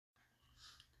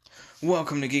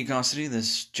Welcome to Geekosity. This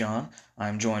is John.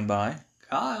 I'm joined by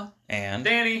Kyle and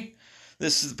Danny.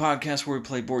 This is the podcast where we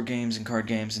play board games and card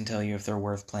games and tell you if they're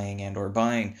worth playing and or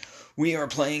buying. We are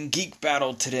playing Geek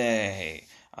Battle today.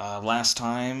 Last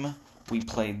time we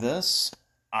played this,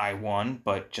 I won,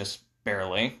 but just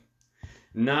barely.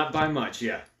 Not by much,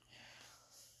 yeah.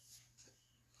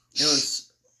 It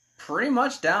was pretty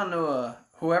much down to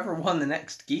whoever won the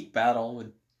next Geek Battle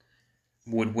would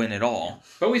win it all.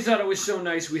 But we thought it was so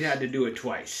nice we had to do it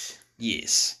twice.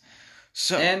 Yes.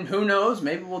 So, and who knows,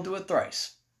 maybe we'll do it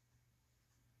thrice.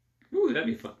 Ooh, that'd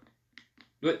be fun.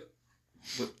 What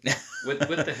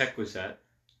the heck was that?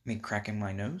 Me cracking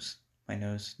my nose? My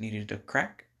nose needed a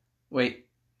crack? Wait,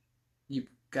 you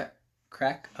got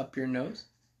crack up your nose?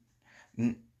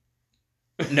 No.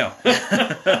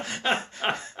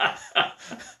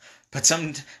 But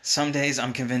some days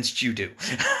I'm convinced you do.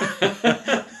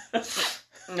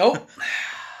 Nope.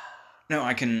 No,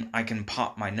 I can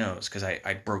pop my nose because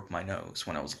I broke my nose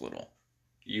when I was little.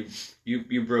 You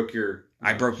broke your nose.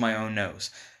 I broke my own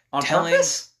nose. On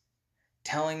purpose?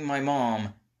 Telling my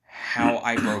mom how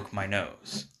I broke my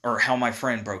nose. Or how my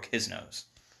friend broke his nose.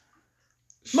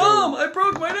 Mom, I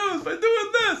broke my nose by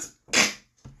doing this!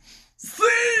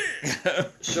 See?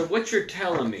 So what you're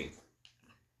telling me,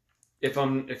 if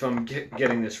I'm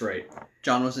getting this right,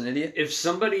 John was an idiot? if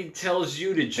somebody tells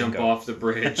you to jump Bingo. off the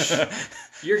bridge,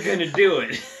 you're gonna do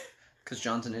it. Because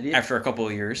John's an idiot? After a couple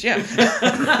of years,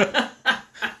 yeah.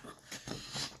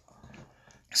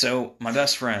 So, my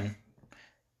best friend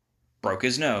broke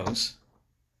his nose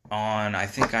on, I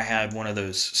think I had one of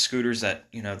those scooters that,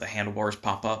 the handlebars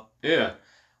pop up. Yeah.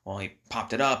 Well, he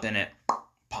popped it up and it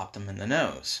popped him in the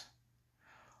nose.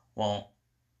 Well,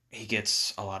 he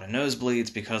gets a lot of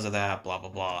nosebleeds because of that, blah, blah,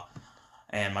 blah.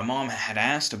 And my mom had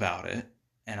asked about it,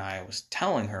 and I was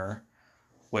telling her,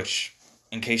 which,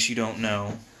 in case you don't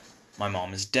know, my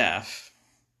mom is deaf.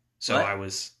 So What?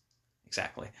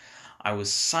 I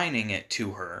was signing it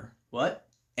to her. What?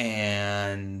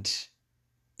 And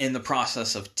in the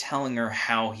process of telling her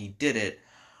how he did it,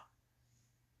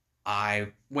 I...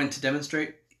 Went to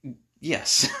demonstrate?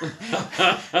 Yes.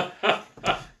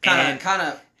 Kind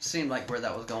of seemed like where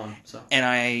that was going. So. And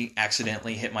I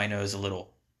accidentally hit my nose a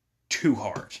little too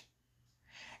hard.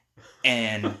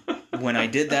 And when I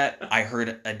did that, I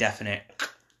heard a definite...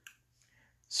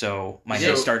 So my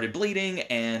nose started bleeding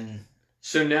and...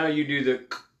 So now you do the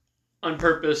on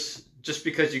purpose just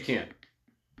because you can.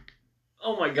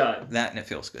 Oh my god. That and it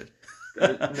feels good. No,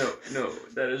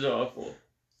 that is awful.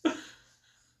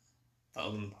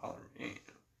 Doesn't bother me.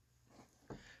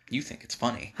 You think it's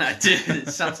funny. I did. It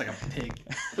sounds like a pig.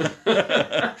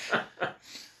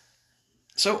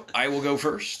 So I will go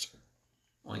first.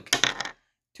 Oink.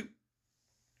 2.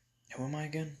 Who am I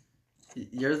again?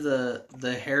 You're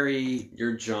the hairy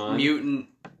You're John. mutant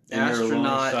And you're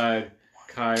astronaut. alongside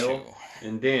Kyle 2.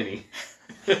 and Danny.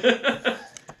 I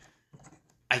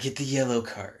get the yellow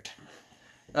card.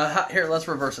 Here, let's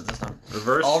reverse it this time.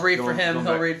 Reverse. I'll read for Going him, he'll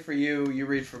back. read for you, you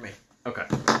read for me. Okay.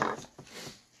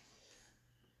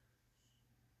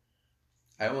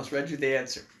 I almost read you the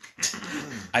answer.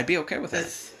 I'd be okay with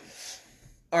it.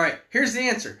 Alright, here's the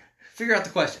answer. Figure out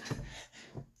the question.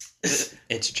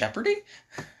 It's Jeopardy?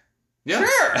 Yeah.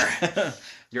 Sure!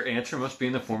 Your answer must be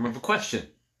in the form of a question.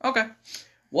 Okay.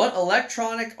 What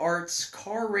Electronic Arts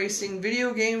car racing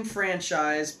video game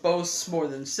franchise boasts more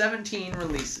than 17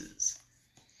 releases?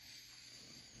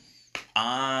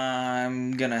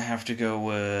 I'm gonna have to go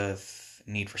with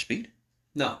Need for Speed.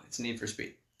 No, it's Need for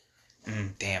Speed.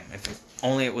 Damn, if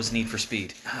only it was Need for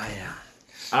Speed. Ah, yeah.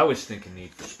 I was thinking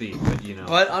Need for Speed, but you know.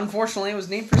 But unfortunately, it was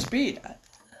Need for Speed.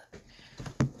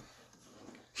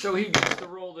 So he gets to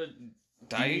roll the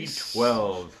Dice.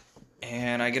 D12.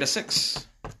 And I get a 6.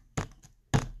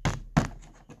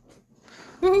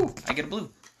 Woohoo! I get a blue.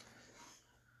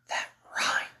 That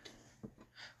rhymed.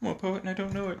 I'm a poet and I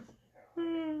don't know it.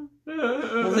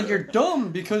 Well, then you're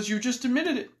dumb because you just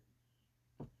admitted it.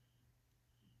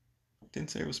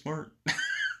 Didn't say I was smart.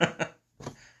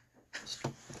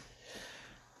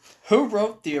 Who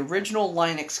wrote the original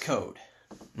Linux code?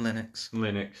 Linux.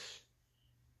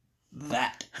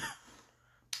 That.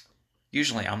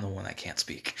 Usually I'm the one that can't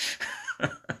speak.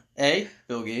 A.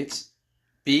 Bill Gates.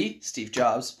 B. Steve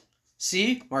Jobs.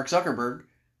 C. Mark Zuckerberg.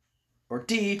 Or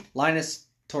D. Linus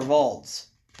Torvalds.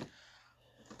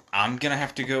 I'm gonna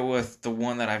have to go with the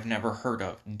one that I've never heard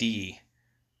of. D.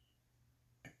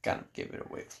 I gotta give it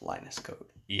away with Linus code.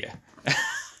 Yeah.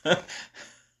 Ooh,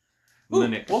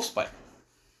 Linux. Wolf Spider.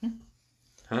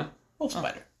 Huh? Wolf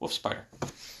Spider. Wolf Spider.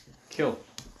 Kill.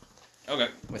 Okay.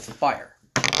 With the fire.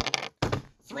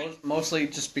 3. Mostly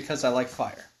just because I like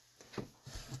fire.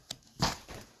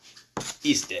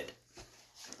 He's dead.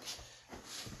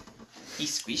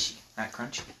 He's squishy, not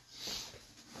crunchy.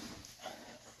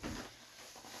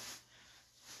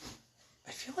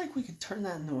 I feel like we could turn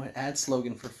that into an ad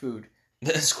slogan for food.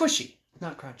 Squishy,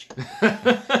 not crunchy.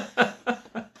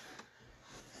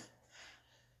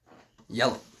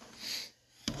 Yellow.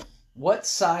 What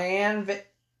cyan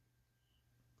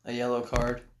a yellow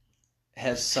card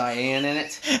has cyan in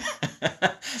it?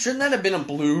 Shouldn't that have been a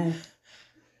blue?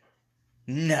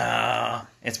 Nah,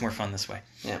 it's more fun this way.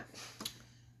 Yeah.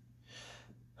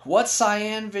 What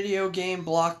cyan video game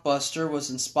blockbuster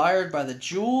was inspired by the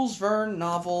Jules Verne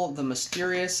novel The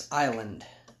Mysterious Island?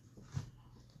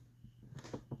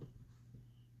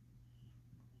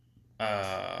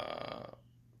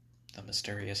 The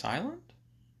Mysterious Island?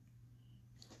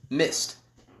 Myst.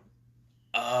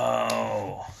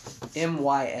 Oh.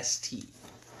 MYST.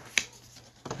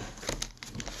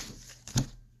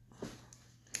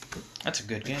 That's a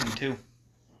good game, too.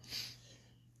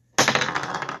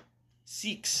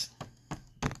 Seeks.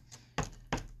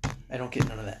 I don't get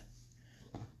none of that.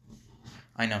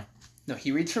 I know. No,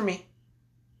 he reads for me.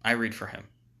 I read for him.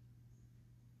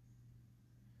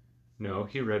 No,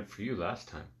 he read for you last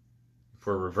time. If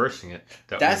we're reversing it,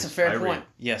 That's a fair point. read.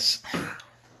 Yes.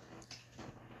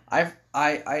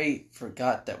 I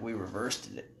forgot that we reversed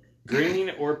it. Green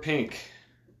or pink?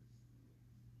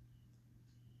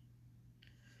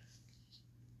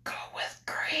 Go with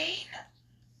green.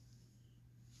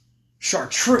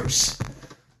 Chartreuse.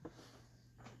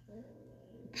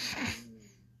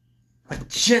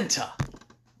 Magenta.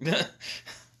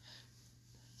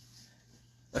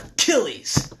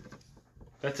 Achilles.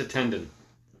 That's a tendon.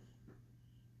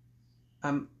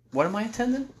 What am I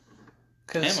attending?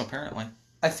 Because Him, apparently.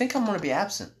 I think I'm going to be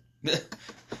absent.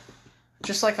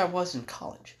 Just like I was in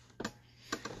college.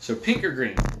 So pink or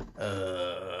green?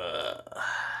 I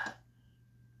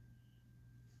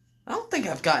don't think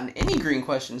I've gotten any green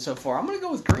questions so far. I'm going to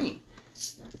go with green.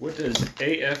 What does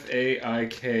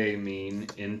AFAIK mean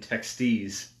in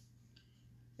textese?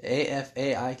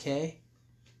 AFAIK?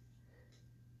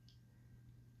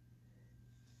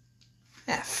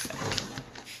 F.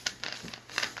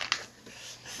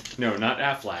 No, not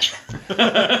Aflac.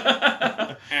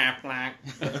 Aflac.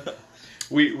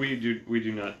 we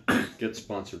do not get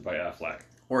sponsored by Aflac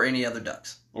Or any other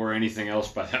ducks. or anything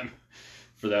else by them,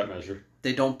 for that measure.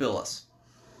 They don't bill us.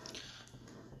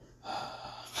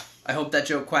 I hope that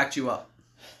joke quacked you up.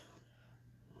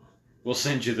 We'll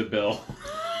send you the bill.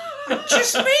 I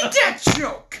just made that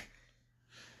joke!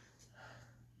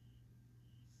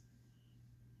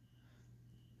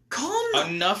 Calm the,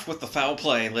 Enough with the foul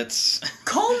play. Let's...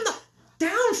 calm the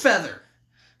down, Feather!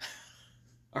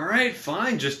 All right,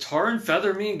 fine. Just tar and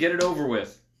feather me and get it over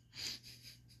with.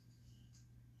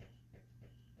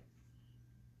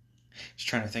 Just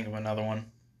trying to think of another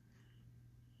one.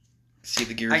 See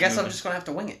the gears I guess I'm moving. just gonna have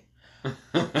to wing it.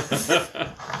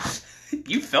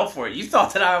 You fell for it. You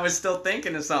thought that I was still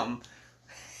thinking of something.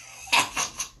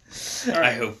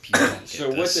 I hope you don't get So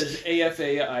what this. does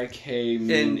AFAIK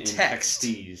mean in text.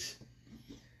 textese?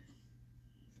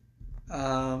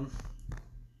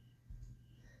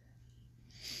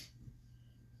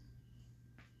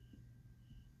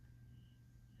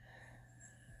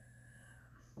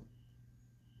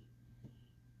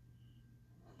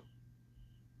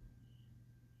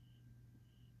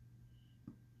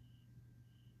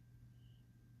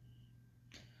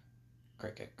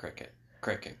 Cricket, cricket,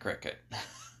 cricket, cricket.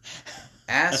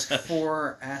 Ask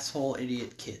for asshole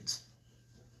idiot kids.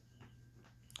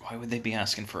 Why would they be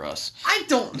asking for us? I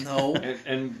don't know.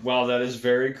 And while that is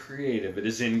very creative, it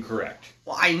is incorrect.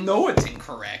 Well, I know it's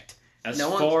incorrect. As No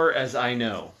one- far as I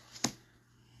know.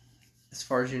 As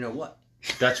far as you know what?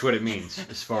 That's what it means,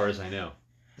 as far as I know.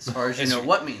 As far as you know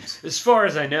what means. As far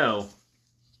as I know,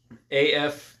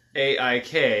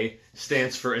 AFAIK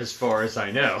stands for as far as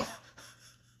I know.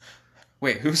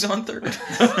 Wait, who's on third?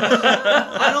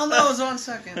 I don't know. It's on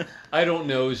second. I don't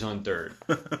know who's on third.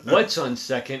 What's on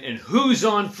second and who's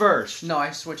on first? No, I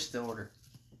switched the order.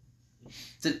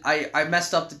 I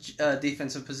messed up the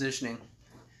defensive positioning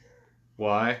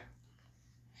Why?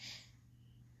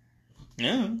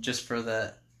 Yeah. just for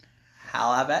the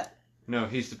halabet. No,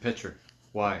 he's the pitcher.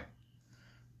 Why?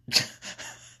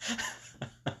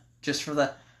 Just for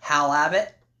the halabet.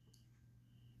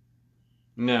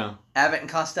 No. Abbott and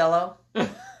Costello.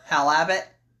 Halabet.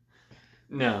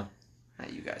 No. Ah,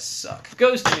 you guys suck.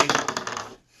 Goes to me.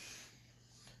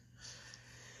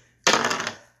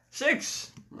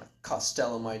 6. I'm gonna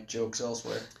Costello my jokes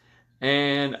elsewhere.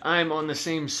 And I'm on the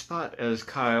same spot as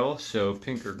Kyle, so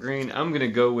pink or green. I'm going to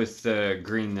go with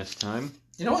green this time.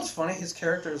 You know what's funny? His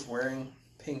character is wearing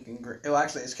pink and green. Oh,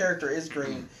 actually, his character is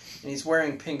green, and he's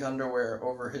wearing pink underwear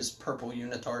over his purple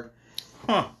unitard.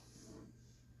 Huh.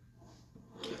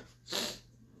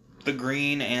 The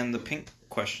green and the pink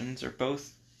questions are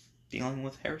both dealing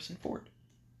with Harrison Ford.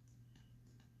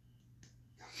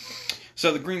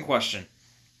 So the green question.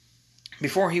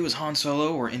 Before he was Han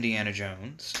Solo or Indiana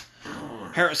Jones,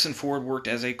 Harrison Ford worked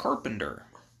as a carpenter.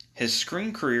 His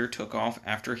screen career took off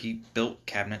after he built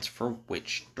cabinets for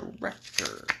which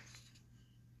director?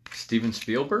 Steven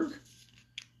Spielberg?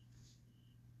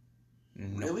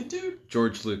 Nope. Really, dude?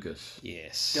 George Lucas.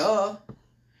 Yes. Duh.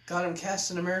 Got him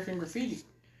cast in American Graffiti.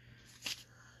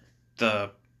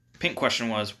 The pink question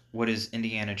was, what is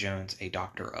Indiana Jones a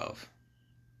doctor of?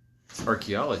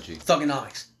 Archaeology.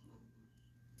 Thugonomics.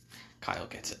 Kyle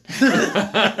gets it.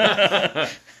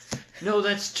 No,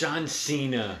 that's John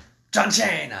Cena. John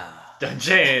Cena. John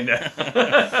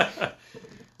Cena.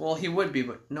 Well, he would be,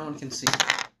 but no one can see.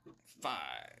 5.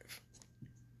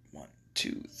 1,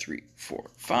 2, 3, 4,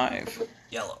 5.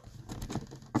 Yellow.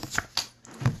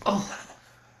 Oh.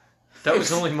 That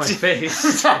was only my face.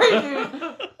 Sorry,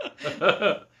 dude.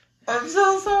 I'm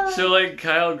so sorry. So, like,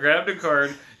 Kyle grabbed a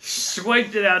card,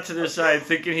 swiped it out to the side,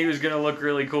 thinking he was going to look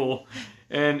really cool,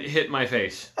 and hit my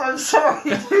face. I'm sorry,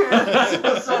 dude. I'm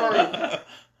so sorry.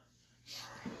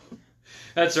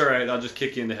 That's alright, I'll just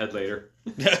kick you in the head later.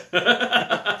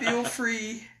 Feel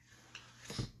free.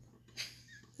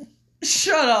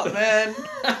 Shut up, man.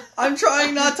 I'm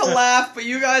trying not to laugh, but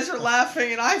you guys are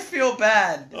laughing, and I feel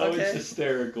bad. Oh, Okay? it's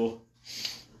hysterical.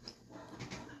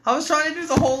 I was trying to do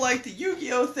the whole, like, the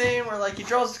Yu-Gi-Oh thing where, like, he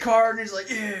draws the card and he's like,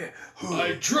 yeah.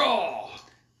 I draw!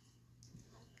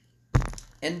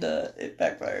 And, it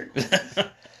backfired.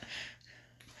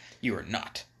 You are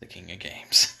not the king of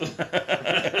games.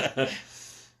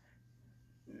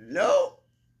 No.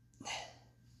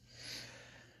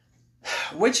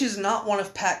 Which is not one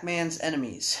of Pac-Man's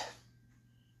enemies?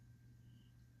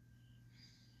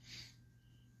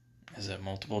 Is it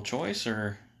multiple choice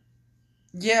or?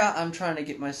 Yeah, I'm trying to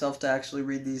get myself to actually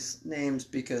read these names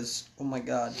because, oh my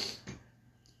god.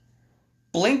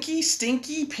 Blinky,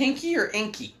 Stinky, Pinky, or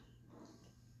Inky?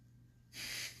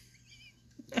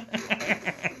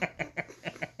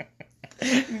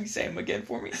 Can you say them again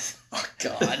for me? Oh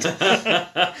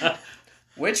god.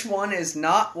 Which one is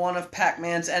not one of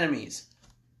Pac-Man's enemies?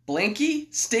 Blinky,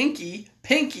 Stinky,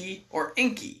 Pinky, or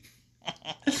Inky?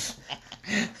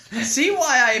 See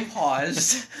why I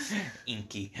paused?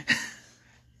 Inky.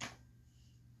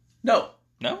 No.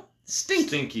 No? Stinky.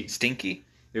 Stinky. Stinky?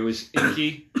 It was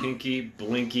Inky, Pinky,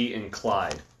 Blinky, and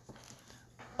Clyde.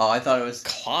 Oh, I thought it was...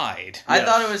 Clyde. I Yes.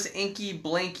 thought it was Inky,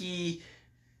 Blinky,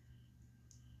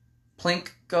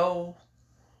 Plinko.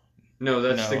 No,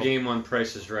 that's No. the game on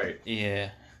Price is Right. Yeah.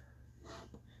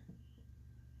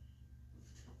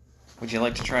 Would you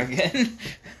like to try again?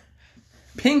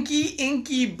 Pinky,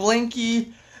 Inky,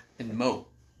 Blinky, and Mo.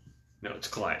 No, it's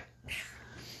Clyde.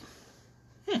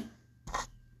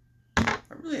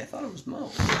 I thought it was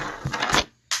Mo.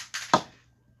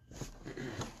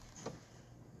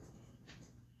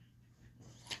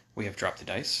 We have dropped the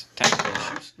dice. Technical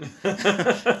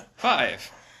issues.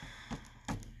 5.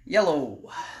 Yellow.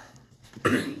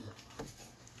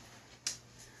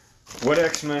 What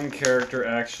X-Men character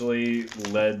actually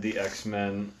led the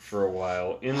X-Men for a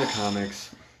while in the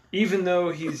comics, even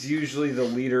though he's usually the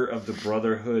leader of the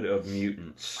Brotherhood of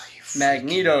Mutants?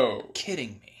 Magneto.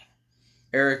 Kidding me.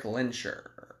 Eric Lyncher.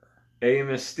 A.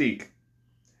 Mystique.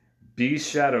 B.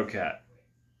 Shadowcat.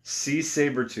 C.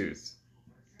 Sabretooth.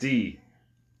 D.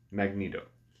 Magneto.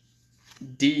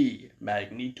 D.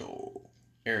 Magneto.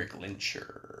 Eric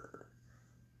Lyncher.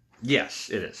 Yes,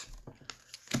 it is.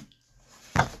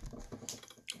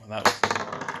 Well, that was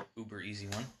an uber easy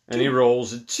one. And he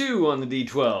rolls a 2 on the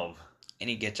D12. And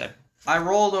he gets a... I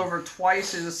rolled over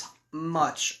twice as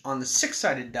much on the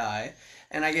 6-sided die,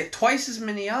 and I get twice as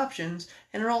many options,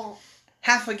 and roll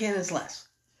half again as less.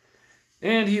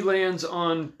 And he lands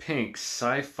on pink,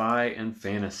 sci-fi and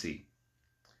fantasy.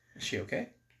 Is she okay?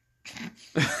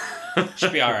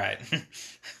 Should be alright.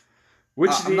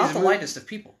 Which I'm not the lightest of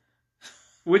people.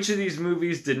 Which of these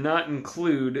movies did not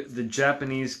include the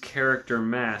Japanese character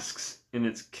masks in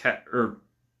its the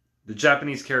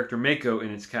Japanese character Mako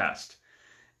in its cast?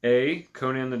 A.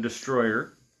 Conan the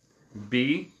Destroyer.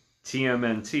 B.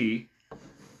 TMNT.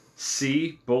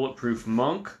 C. Bulletproof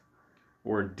Monk.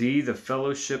 Or D. The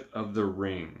Fellowship of the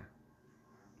Ring.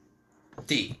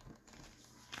 D.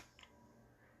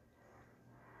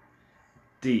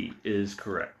 D is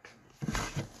correct.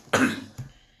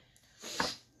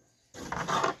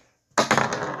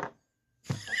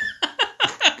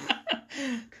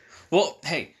 Well,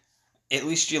 hey, at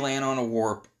least you land on a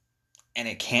warp, and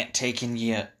it can't take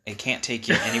you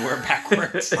anywhere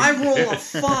backwards. I roll a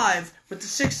 5 with the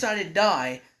 6-sided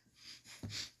die.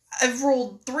 I've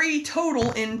rolled 3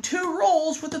 total in 2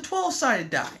 rolls with the 12-sided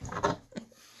die.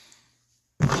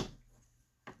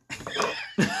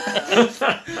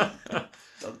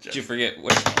 Did you forget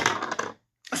what?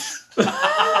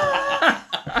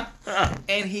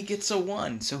 And he gets a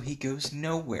 1, so he goes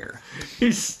nowhere.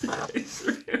 He stays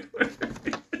right where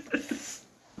he is.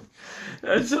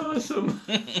 That's awesome.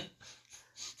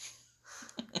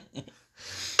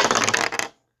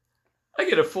 I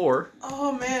get a 4.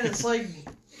 Oh man, it's like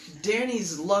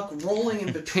Danny's luck rolling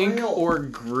in betrayal. Pink or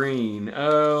green?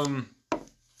 I'm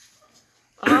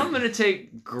gonna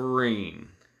take green.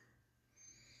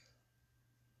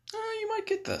 You might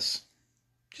get this.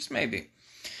 Just maybe.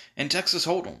 In Texas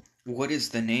Hold'em, what is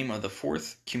the name of the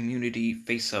 4th community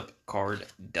face-up card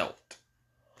dealt?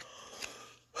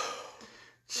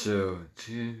 So,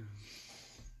 the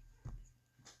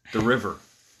river.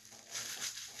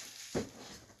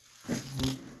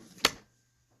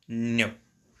 No.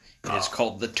 It is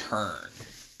called the turn.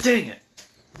 Dang it.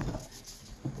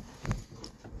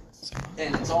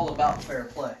 And it's all about fair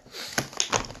play.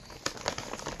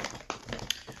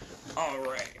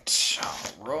 Alright.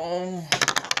 I'll roll.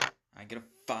 I get a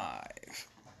 5.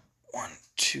 1,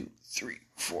 2, 3,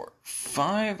 4,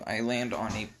 5. I land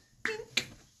on a pink.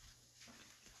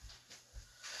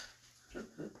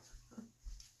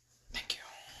 Thank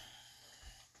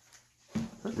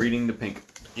you. Reading the pink.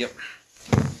 Yep.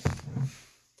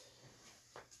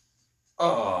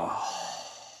 Oh.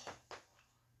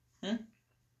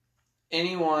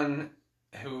 Anyone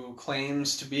who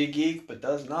claims to be a geek but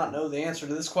does not know the answer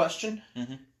to this question,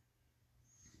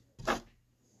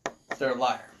 they're a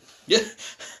liar. Yeah.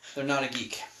 They're not a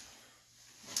geek.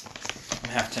 I'm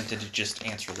half tempted to just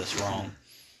answer this wrong.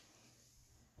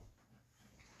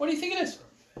 What do you think it is?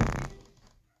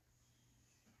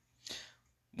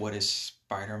 What is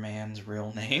Spider-Man's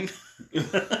real name?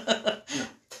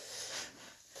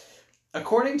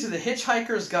 According to the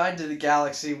Hitchhiker's Guide to the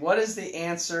Galaxy, what is the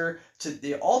answer to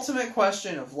the ultimate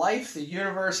question of life, the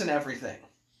universe, and everything?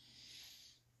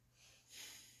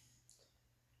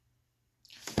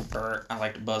 Or I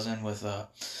like to buzz in with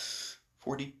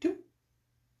 42.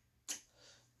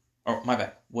 Oh, my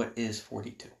bad. What is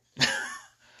 42?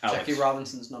 Jackie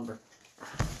Robinson's number.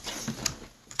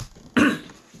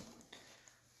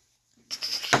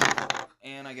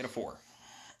 And I get a 4.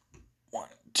 1,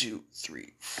 2,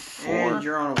 3, 4. And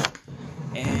you're on a roll.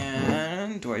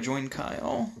 And do I join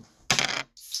Kyle?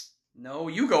 No,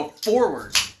 you go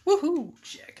forward. Woohoo!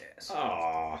 Jackass.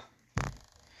 Aww.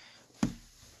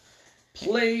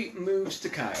 Play moves to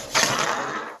Kyle.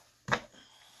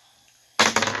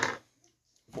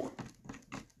 4.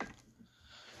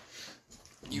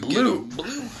 You Blue. get a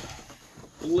blue.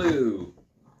 Blue.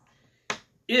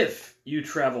 If you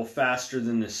travel faster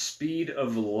than the speed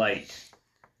of light,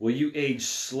 will you age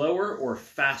slower or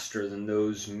faster than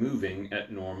those moving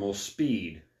at normal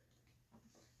speed?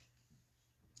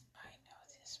 I know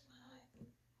this one.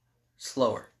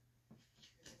 Slower.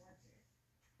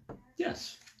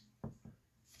 Yes.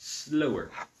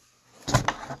 Slower.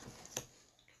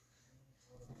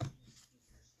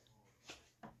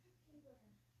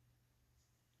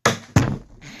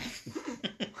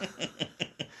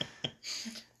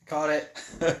 Got it.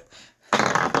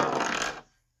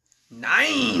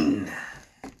 9.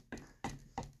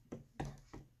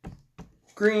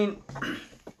 Green.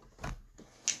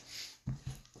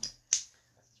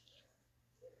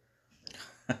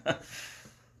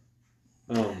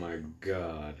 Oh my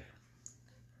god.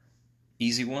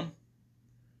 Easy one.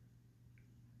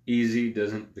 Easy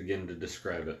doesn't begin to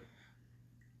describe it.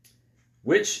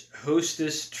 Which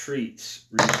hostess treats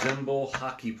resemble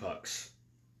hockey pucks?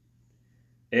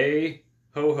 A.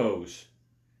 Ho-hos.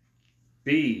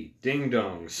 B.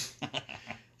 Ding-dongs.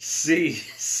 C.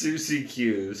 Susie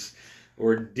Q's.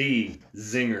 Or D.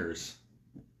 Zingers.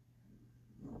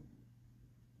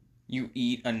 You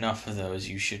eat enough of those,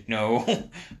 you should know.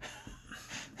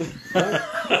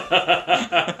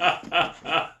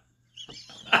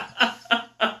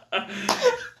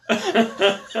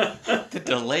 The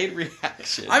delayed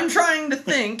reaction. I'm trying to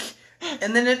think,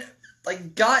 and then it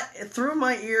got through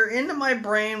my ear into my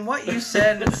brain what you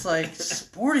said, and it's like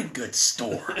sporting goods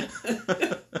store.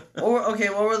 What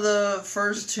were the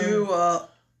first two?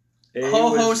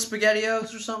 Ho-ho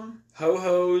SpaghettiOs or something?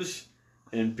 Ho-hos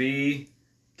and B.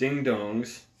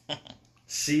 Ding-dongs.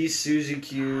 C. Susie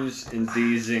Q's and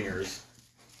D. Zingers.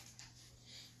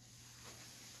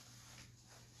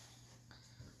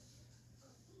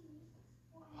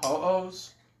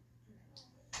 Ho-hos?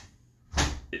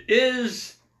 It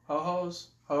is Ho-hos?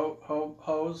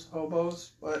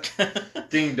 Hobos? What?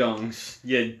 Ding Dongs.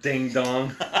 Yeah, Ding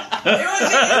Dong. It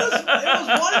was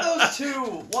one of those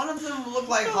two. One of them looked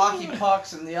like hockey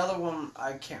pucks, and the other one,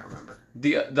 I can't remember.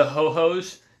 The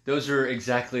ho-hos, those are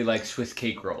exactly like Swiss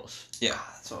cake rolls. Yeah.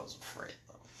 That's what I was afraid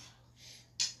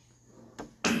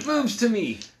of. Moves to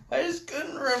me. I just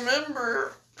couldn't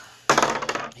remember.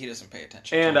 He doesn't pay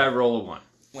attention. And to I them roll a 1.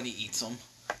 when he eats them.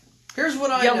 Here's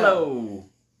what I know. Yellow.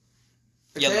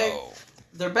 Yellow.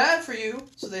 They're bad for you,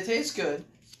 so they taste good.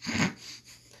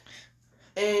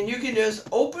 And you can just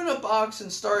open a box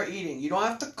and start eating. You don't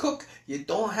have to cook. You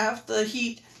don't have to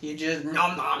heat. You just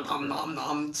nom nom nom nom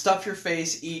nom. Stuff your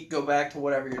face, eat, go back to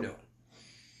whatever you're doing.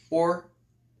 Or,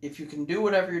 if you can do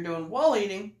whatever you're doing while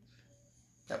eating,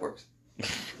 that works.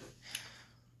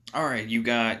 All right, you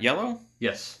got yellow?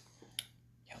 Yes.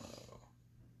 Yellow.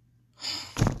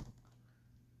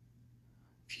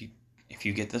 If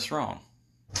you get this wrong,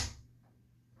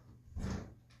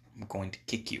 I'm going to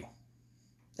kick you.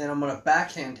 And I'm going to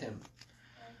backhand him.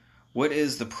 What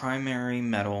is the primary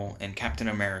metal in Captain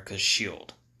America's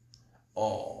shield?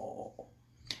 Oh.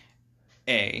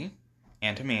 A.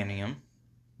 Antimonium.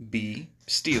 B.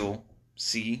 Steel.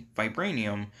 C.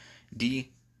 Vibranium.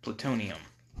 D. Plutonium.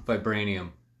 Vibranium.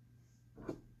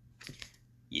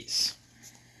 Yes.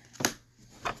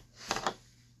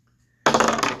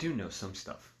 I do know some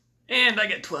stuff. And I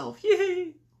get 12.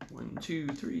 Yay! 1, 2,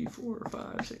 3, 4,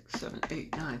 5, 6, 7,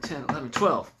 8, 9, 10, 11,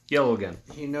 12. Yellow again.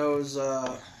 He knows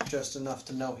just enough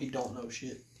to know he don't know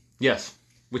shit. Yes.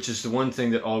 Which is the one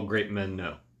thing that all great men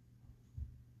know.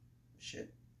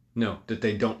 Shit. No, that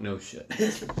they don't know shit.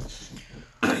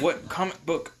 What comic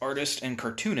book artist and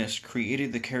cartoonist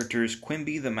created the characters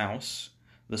Quimby the Mouse,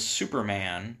 the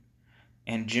Superman,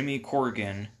 and Jimmy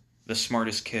Corrigan, the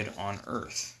smartest kid on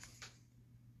Earth?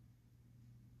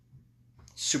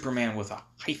 Superman with a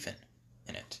hyphen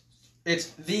in it. It's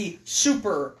the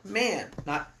Superman,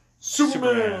 not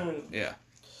Superman. Yeah.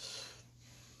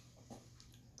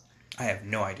 I have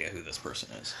no idea who this person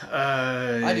is.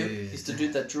 I do. He's the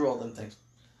dude that drew all them things.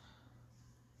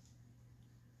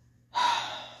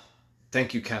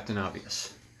 Thank you, Captain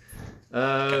Obvious.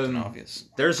 Captain Obvious.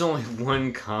 There's only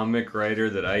one comic writer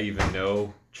that I even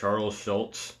know, Charles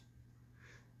Schultz.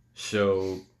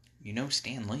 So... You know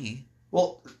Stan Lee.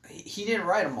 Well, he didn't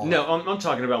write them all. No, I'm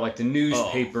talking about like the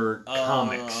newspaper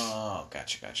comics. Oh,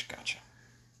 gotcha.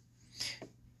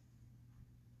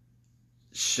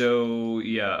 So,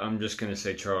 yeah, I'm just going to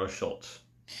say Charles Schultz.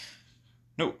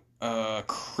 No,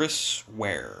 Chris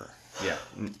Ware. Yeah,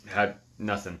 had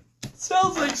nothing.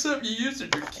 Sounds like something you use in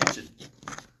your kitchen.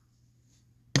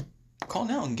 Call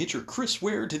now and get your Chris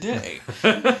Ware today.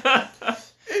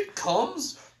 It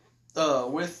comes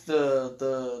with the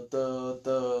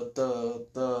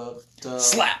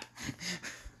Slap.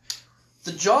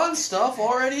 the John stuff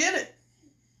already in it.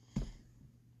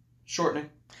 Shortening.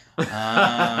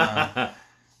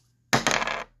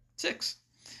 6.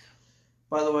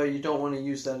 By the way, you don't want to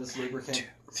use that as 1, lubricant. 2,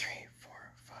 3, 4,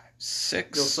 5,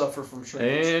 6. You'll suffer from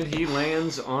shrinkage. And he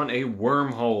lands on a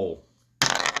wormhole.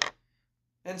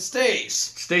 And stays.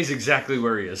 Stays exactly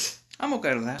where he is. I'm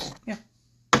okay with that. Yeah.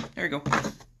 There you go.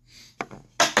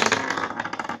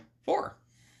 4.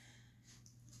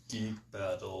 Geek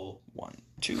Battle. 1,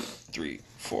 2, 3,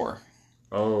 4.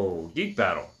 Oh, Geek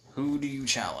Battle. Who do you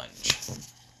challenge?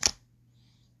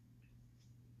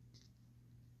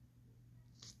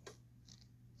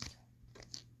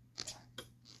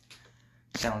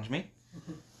 Challenge me?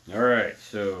 Alright,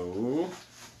 so...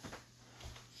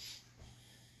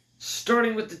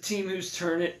 Starting with the team whose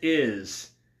turn it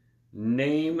is,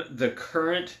 name the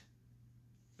current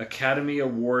Academy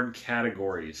Award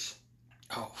categories.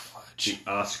 Oh, fudge. The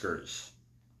Oscars.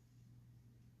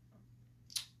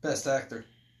 Best actor.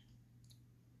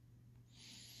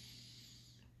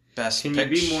 Best Can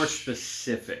picture. you be more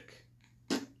specific?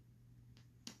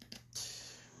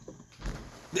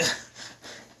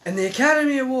 And the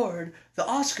Academy Award, the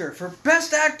Oscar for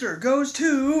Best Actor, goes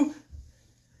to...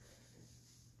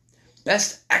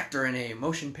 Best Actor in a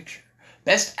Motion Picture.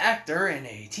 Best Actor in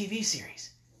a TV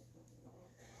Series.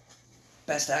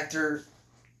 Best Actor...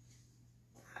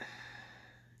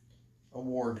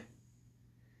 Award.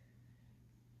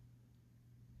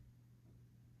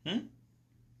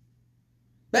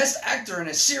 Best Actor in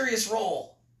a Serious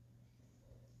Role.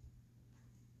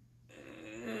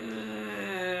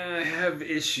 I have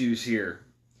issues here.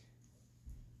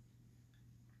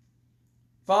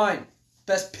 Fine.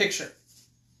 Best Picture.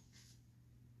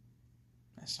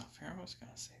 That's not fair. I was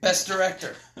going to say. Best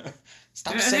Director.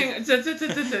 Stop saying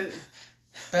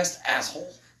Best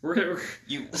Asshole. We're-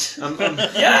 you. I'm-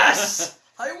 Yes!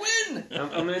 I win!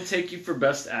 I'm going to take you for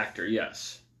Best Actor,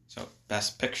 yes. So,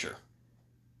 Best Picture.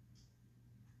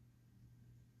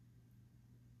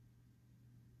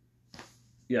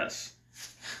 Yes.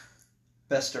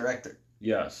 Best Director.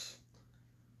 Yes.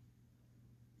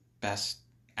 Best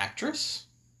Actress?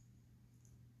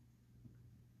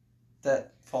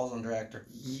 That falls under actor.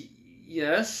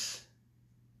 Yes.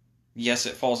 Yes,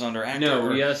 it falls under actor. No,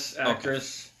 or... yes,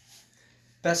 actress.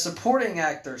 Best Supporting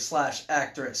Actor /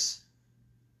 Actress.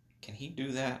 Can he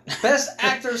do that? Best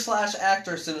Actor /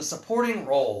 Actress in a Supporting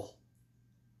Role.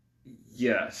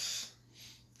 Yes.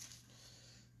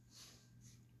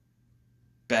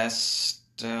 Best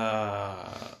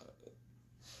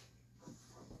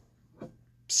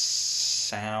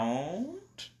sound?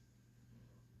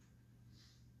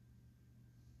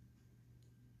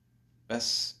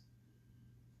 Best...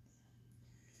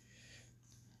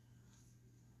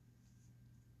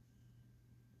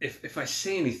 If I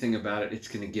say anything about it, it's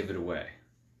going to give it away.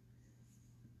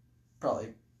 Probably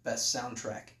Best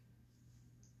Soundtrack.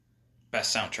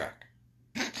 Best soundtrack.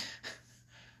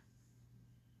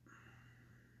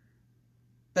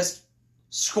 Best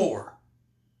Score.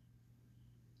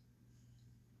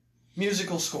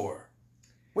 Musical Score.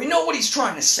 We know what he's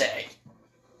trying to say.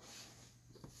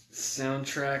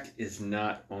 Soundtrack is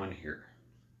not on here.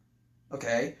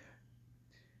 Okay.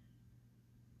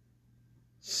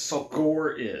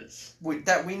 Score is. We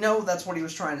know that's what he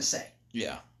was trying to say.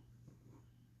 Yeah.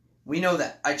 We know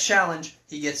that. I challenge,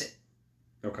 he gets it.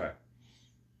 Okay.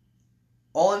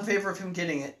 All in favor of him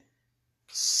getting it,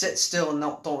 sit still and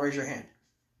don't raise your hand.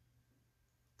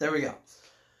 There we go.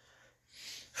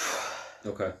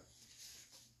 Okay.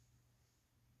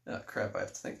 Oh, crap, I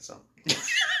have to think of something.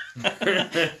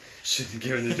 Shouldn't have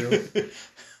given it to him.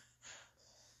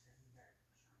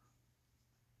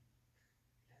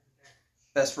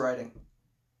 Best Writing.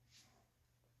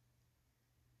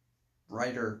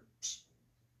 Writer.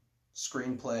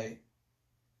 Screenplay.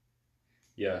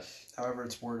 Yes. However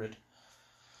it's worded.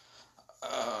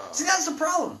 See, that's the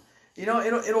problem. You know,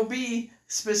 it'll be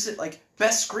specific, like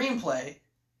best screenplay,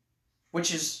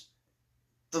 which is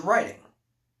the writing.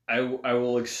 I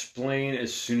will explain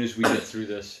as soon as we get through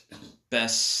this.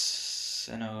 Best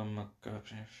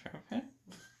cinematography.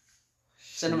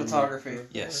 Cinematography.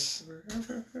 Yes.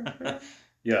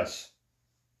 Yes.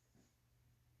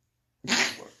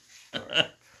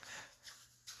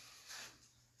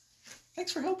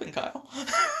 Thanks for helping, Kyle.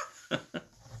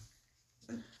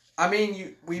 I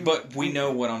mean, But we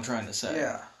know what I'm trying to say.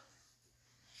 Yeah.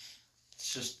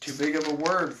 It's just too big of a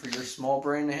word for your small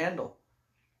brain to handle.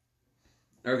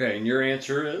 Okay, and your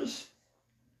answer is?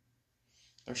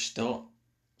 There's still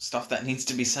stuff that needs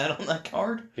to be said on that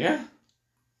card. Yeah.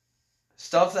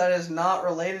 Stuff that is not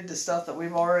related to stuff that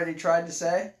we've already tried to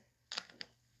say?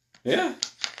 Yeah.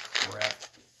 Crap.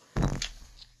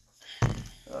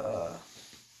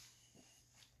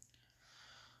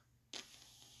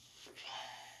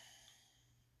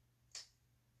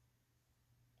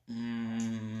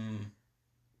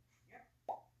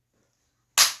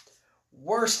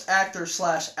 Worst actor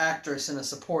 / actress in a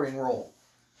supporting role.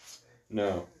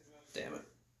 No. Damn it.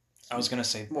 I was gonna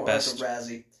say More best like a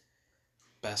Razzie.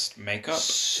 best makeup.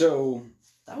 So.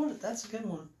 That's a good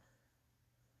one.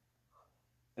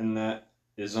 And that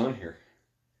is on here.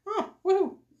 Oh,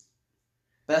 woohoo!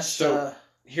 Best. So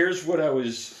here's what I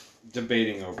was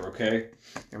debating over. Okay.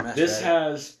 This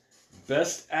has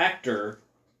best actor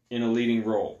in a leading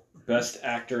role, best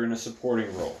actor in a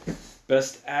supporting role,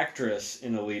 best actress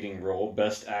in a leading role,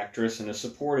 best actress in a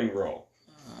supporting role.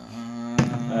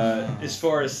 As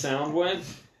far as sound went,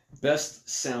 best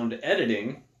sound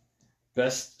editing,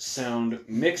 best sound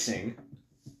mixing,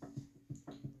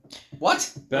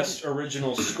 What? best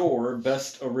original score,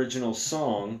 best original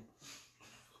song.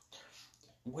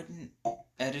 Wouldn't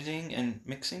editing and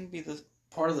mixing be the...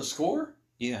 Part of the score?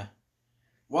 Yeah.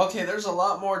 Well, okay, there's a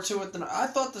lot more to it than... I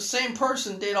thought the same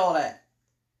person did all that.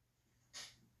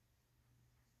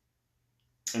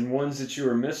 And ones that you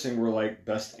were missing were like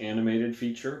best animated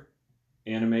feature,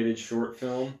 animated short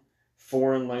film,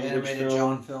 foreign language Animated film,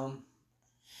 John film.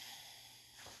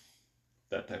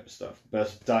 that type of stuff.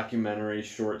 Best documentary,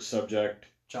 short subject.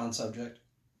 John subject.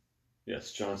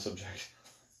 Yes, John subject.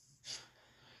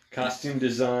 Costume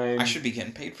design. I should be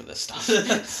getting paid for this stuff.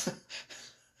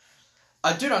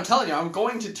 Dude, I'm telling you, I'm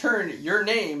going to turn your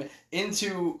name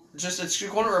into just... It's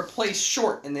going to replace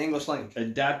short in the English language.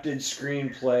 Adapted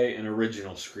screenplay and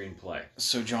original screenplay.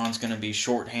 So John's gonna be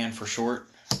shorthand for short?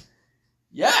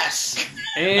 Yes!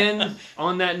 And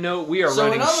on that note, we are So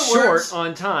in running other short words,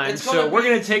 on time, it's gonna so we're be-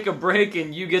 going to take a break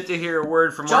and you get to hear a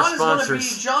word from John our is going to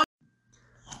sponsors. be... John...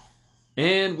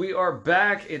 And we are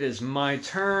back. It is my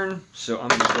turn, so I'm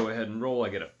going to go ahead and roll. I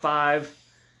get a 5.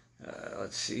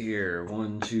 Let's see here.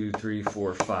 1, 2, 3,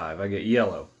 4, 5. I get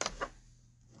yellow.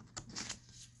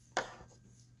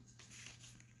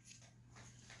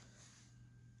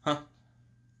 Huh?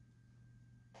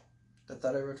 I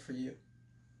thought I read for you.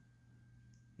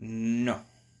 No.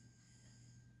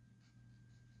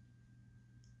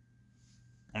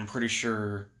 I'm pretty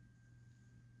sure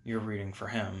you're reading for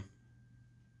him.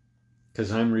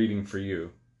 Because I'm reading for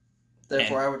you.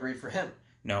 Therefore, I would read for him.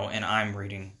 No, and I'm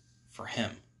reading for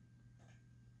him.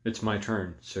 It's my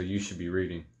turn, so you should be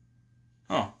reading.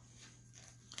 Oh.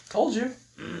 Told you.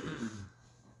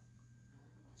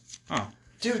 Oh.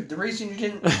 Dude, the reason you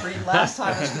didn't read last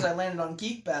time is because I landed on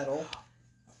Geek Battle,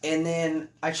 and then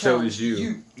I So challenged is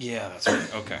you. Yeah, that's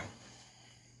right. Okay.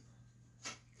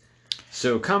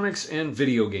 So, comics and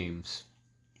video games.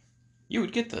 You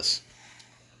would get this.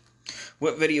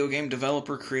 What video game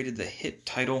developer created the hit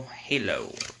title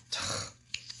Halo?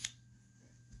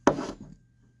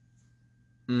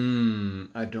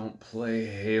 I don't play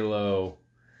Halo.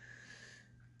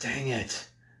 Dang it.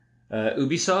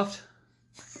 Ubisoft?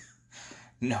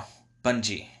 No.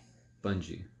 Bungie.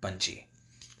 Bungie.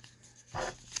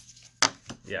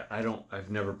 Yeah,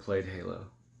 I've never played Halo.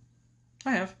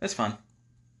 I have. It's fun.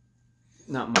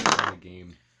 Not my kind of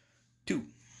game. 2.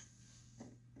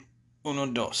 Uno,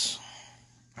 dos.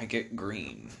 I get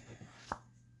green.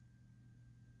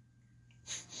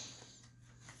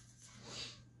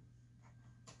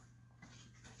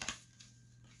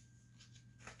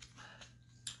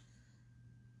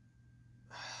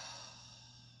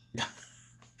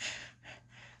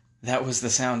 That was the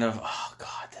sound of, oh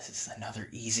god, this is another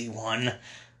easy one.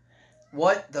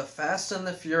 What the Fast and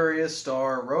the Furious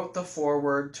star wrote the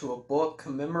foreword to a book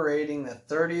commemorating the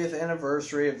 30th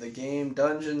anniversary of the game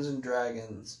Dungeons and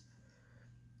Dragons?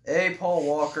 A. Paul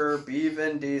Walker, B.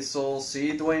 Vin Diesel,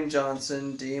 C. Dwayne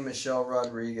Johnson, D. Michelle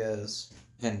Rodriguez.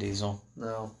 Vin Diesel.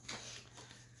 No.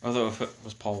 Although if it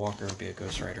was Paul Walker, it would be a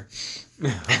Ghost Rider.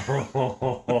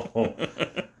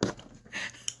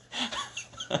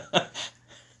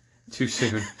 Too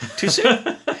soon. Too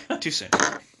soon? Too soon.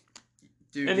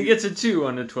 Dude, And he gets a 2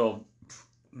 on the 12.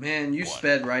 man, you 1,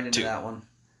 sped right into 2. that one.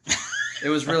 It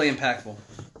was really impactful.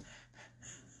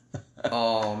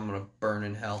 Oh, I'm gonna burn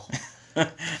in hell. I'm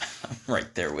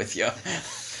right there with you.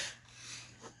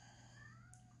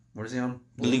 What is he on?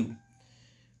 Blue.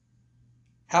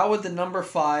 How would the number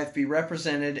 5 be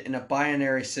represented in a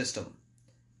binary system?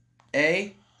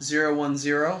 A.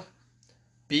 010,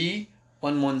 B.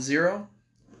 110,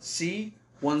 C.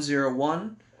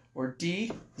 101, or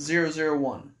D.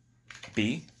 001?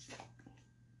 B.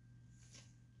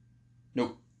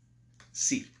 Nope.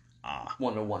 C.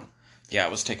 101. Yeah, I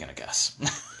was taking a guess.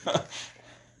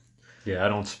 Yeah, I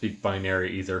don't speak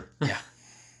binary either. Yeah.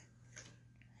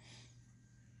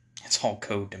 It's all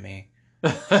code to me.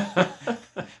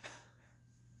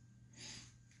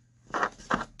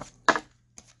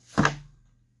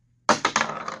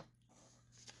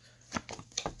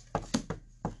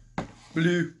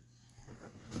 Blue.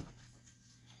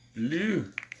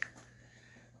 Blue.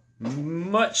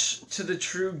 Much to the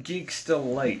true geek's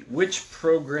delight, which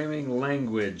programming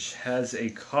language has a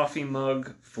coffee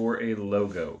mug for a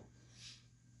logo?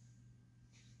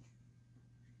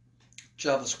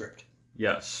 JavaScript.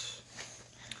 Yes.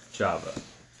 Java.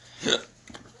 Java,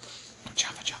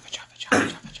 Java, Java, Java, Java, Java,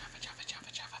 Java,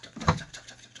 Java,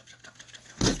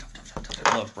 Java.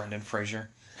 I love Brendan Fraser.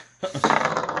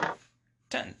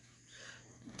 10.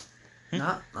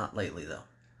 Not lately though.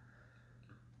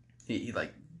 He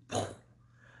like.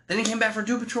 Then he came back for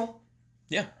Doom Patrol.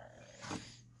 Yeah.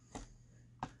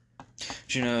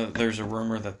 Do you know there's a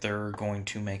rumor that they're going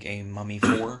to make a Mummy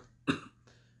 4?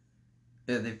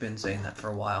 Yeah, they've been saying that for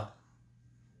a while.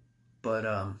 But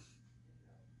have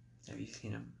you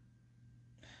seen him?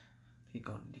 He's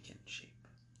going to get in shape.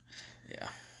 Yeah.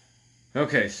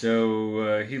 Okay,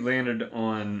 so he landed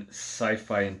on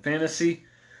sci-fi and fantasy.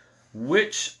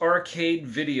 Which arcade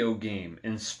video game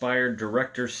inspired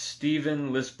director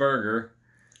Steven Lisberger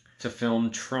to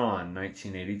film Tron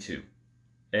 1982?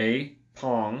 A.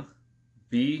 Pong,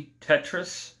 B.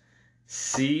 Tetris,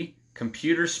 C.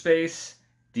 Computer Space,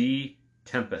 D.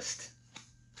 Tempest.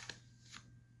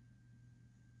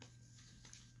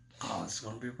 Oh, this is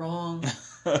going to be wrong.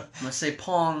 I'm going to say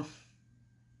Pong.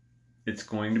 It's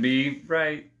going to be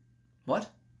right. What?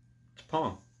 It's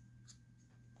Pong.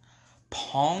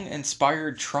 Pong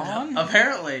inspired Tron?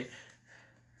 Apparently.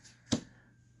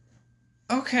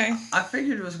 Okay. I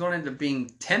figured it was going into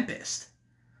being Tempest.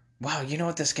 Wow, you know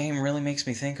what this game really makes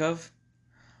me think of?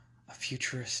 A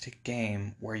futuristic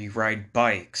game where you ride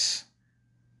bikes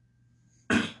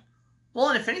Well,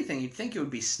 and if anything, you'd think it would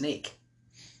be Snake.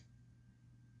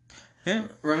 Yeah.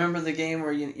 Remember the game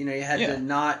where you had Yeah. to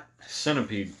not...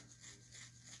 Centipede.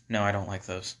 No, I don't like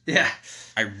those. Yeah.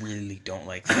 I really don't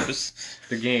like those.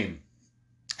 The game.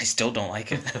 I still don't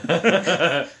like it.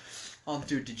 Oh,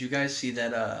 dude, did you guys see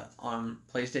that on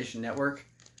PlayStation Network?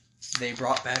 They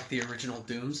brought back the original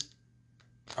Dooms,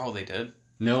 Oh, they did?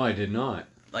 No, I did not.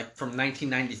 like from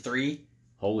 1993.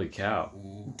 Holy cow.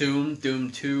 Ooh. Doom, Doom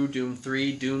 2, Doom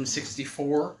 3, Doom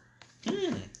 64.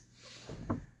 They're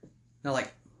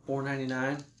like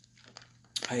 $4.99.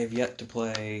 I have yet to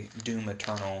play Doom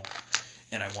Eternal,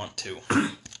 and I want to.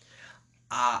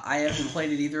 I haven't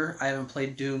played it either. I haven't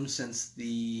played Doom since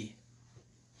the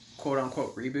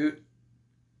quote-unquote reboot.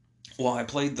 Well, I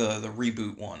played the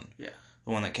reboot one. Yeah.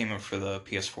 The one that came out for the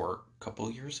PS4 a couple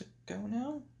of years ago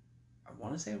now. I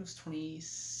want to say it was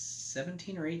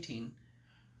 2017 or 18.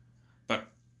 But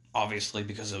obviously,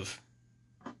 because of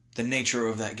the nature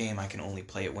of that game, I can only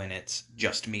play it when it's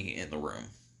just me in the room.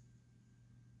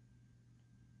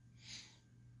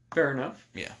 Fair enough.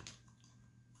 Yeah.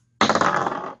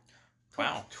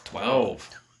 Wow. 12.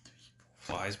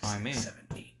 Flies by me. 7,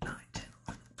 8, 9, 10,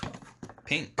 11, 12.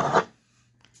 Pink.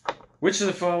 Which of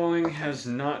the following has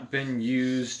not been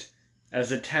used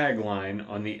as a tagline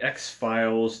on the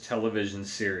X-Files television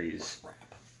series?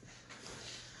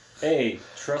 A.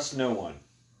 Trust no one.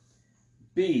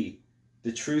 B.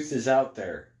 The truth is out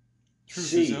there.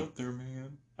 C. there,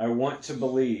 man. I want to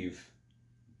believe.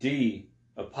 D.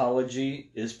 Apology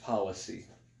is policy.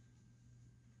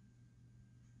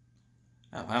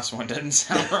 That last one didn't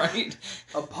sound right.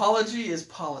 Apology is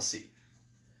policy.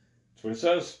 That's what it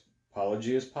says.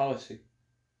 Apology is policy.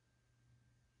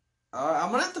 I'm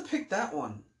going to have to pick that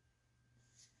one.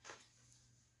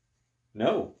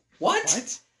 No.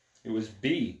 What? It was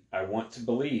B. I want to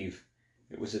believe.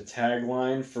 It was a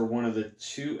tagline for one of the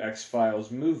 2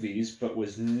 X-Files movies, but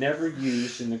was never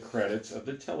used in the credits of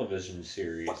the television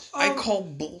series. I call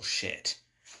bullshit.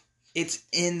 It's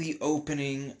in the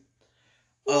opening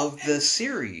of the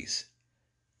series.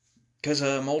 Because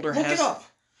Mulder Look has... it up.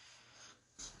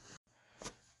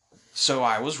 So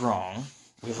I was wrong.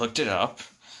 We looked it up.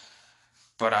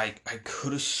 But I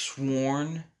could have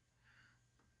sworn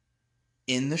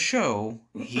in the show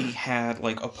he had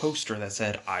like a poster that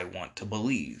said, I want to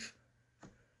believe.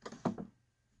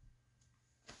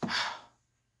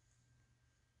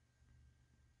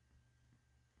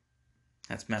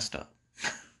 That's messed up.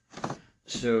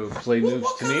 So, play moves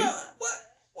to me?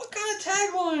 What kind of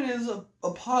tagline is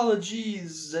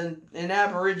apologies and an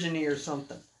aborigine or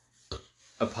something?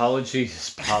 Apology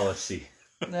is policy.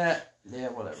 Yeah,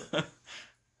 whatever.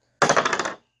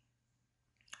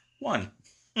 1.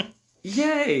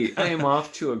 Yay! I am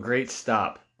off to a great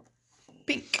stop.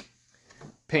 Pink.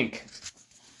 Pink.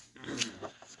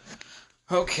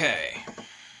 Okay.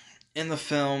 In the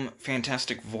film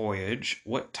Fantastic Voyage,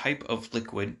 what type of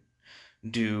liquid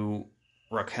do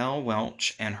Raquel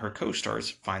Welch and her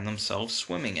co-stars find themselves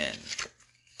swimming in?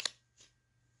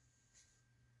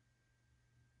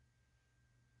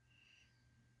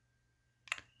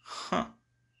 Huh.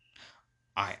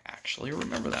 I actually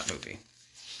remember that movie.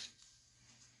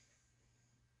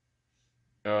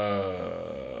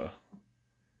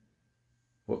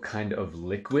 What kind of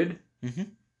liquid? Mm-hmm.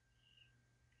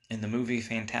 In the movie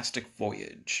Fantastic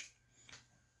Voyage.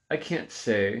 I can't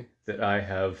say that I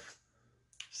have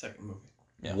Second movie.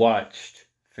 Yeah. watched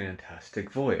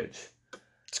Fantastic Voyage.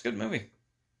 It's a good movie.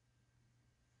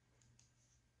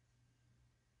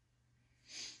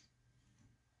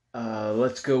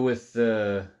 Let's go with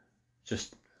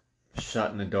just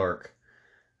shot in the dark.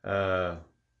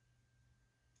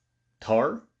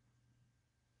 Tar?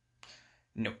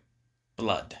 No.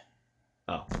 Blood.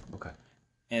 Oh, okay.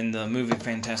 In the movie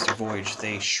Fantastic Voyage,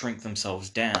 they shrink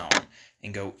themselves down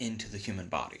and go into the human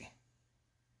body.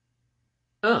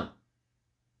 Yeah.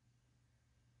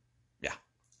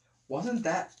 Wasn't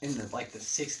that in the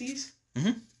 60s?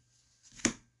 Mm-hmm.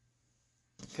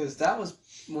 Because that was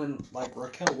when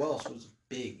Raquel Welch was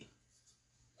big.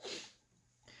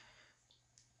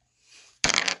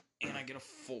 And I get a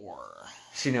 4.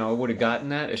 See, now I would have gotten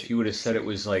that if you would have said it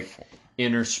was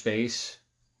inner space.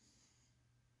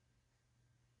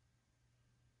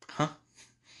 Huh?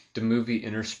 The movie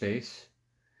Inner Space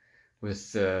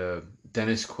with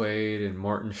Dennis Quaid and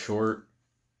Martin Short.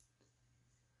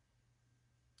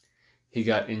 He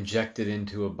got injected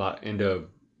into into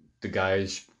the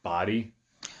guy's body.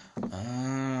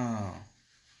 Oh.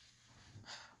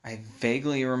 I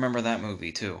vaguely remember that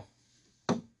movie, too.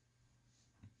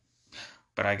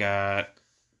 But I got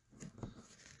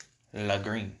La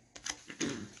Green.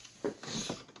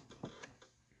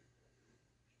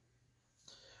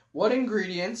 What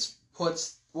ingredient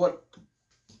puts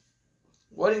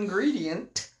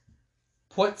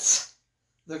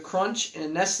the crunch in a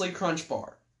Nestle Crunch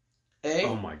bar? A.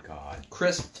 Oh my god.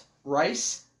 Crisped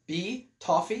rice. B.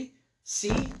 Toffee.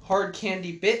 C. Hard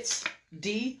candy bits.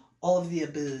 D. All of the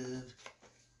above.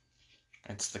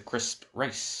 It's the crisp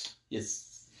rice.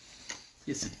 Yes.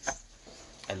 Yes, it is.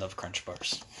 I love Crunch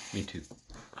bars. Me too.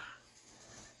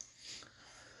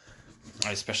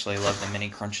 I especially love the mini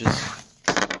crunches.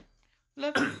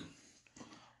 11.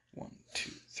 1,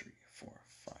 2, 3, 4,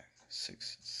 5,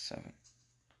 6, 7,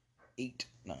 8,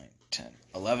 9, 10,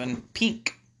 11.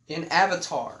 Pink. In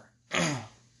Avatar,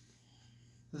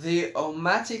 the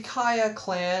Omaticaya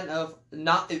clan of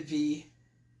Na'vi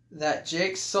that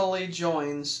Jake Sully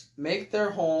joins make their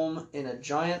home in a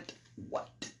giant what?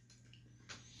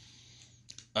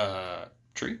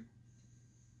 Tree?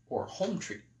 Or home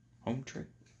tree. Home tree?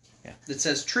 Yeah. It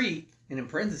says tree, and in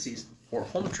parentheses, or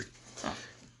home tree. Oh.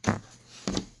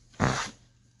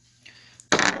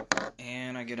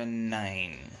 And I get a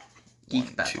 9. Geek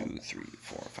 1, Battle. 2, 3,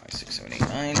 4, 5, 6, 7, 8,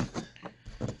 9.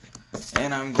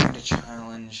 And I'm going to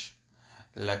challenge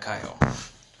Lacayo.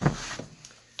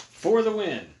 For the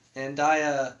win. And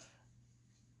I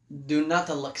do not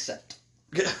accept.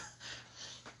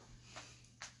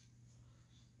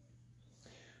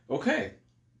 Okay.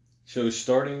 So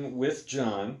starting with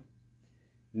John,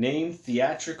 name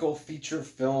theatrical feature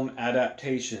film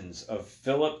adaptations of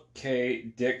Philip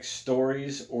K. Dick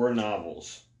stories or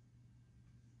novels.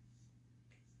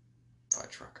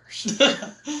 Fudge Ruckers.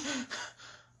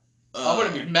 I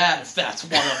wouldn't be mad if that's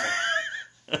one of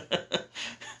them.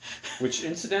 Which,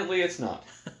 incidentally, it's not.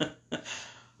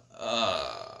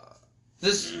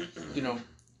 This,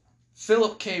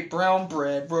 Philip K.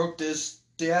 Brownbread wrote this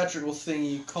theatrical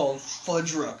thingy called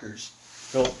Fudge Ruckers.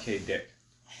 Philip K. Dick.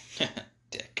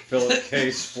 Dick. Philip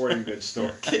K. Sporting Goods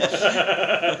Store.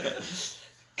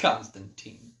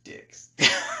 Constantine Dicks.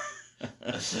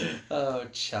 Oh,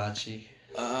 Chachi.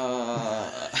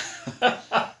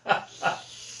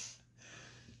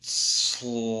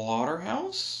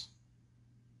 Slaughterhouse?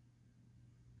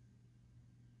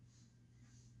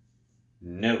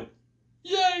 No.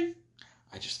 Yay!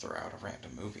 I just throw out a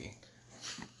random movie.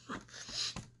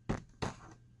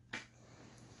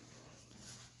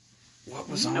 What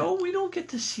was on? No, we don't get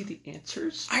to see the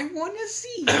answers. I want to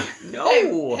see.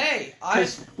 No. Hey,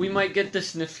 Because we might get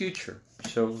this in the future.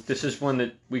 So this is one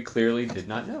that we clearly did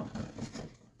not know.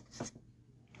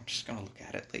 I'm just gonna look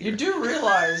at it later. you do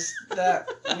realize that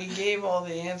we gave all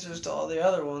the answers to all the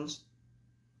other ones.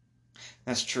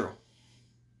 That's true.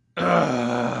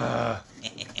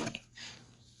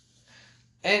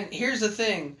 And here's the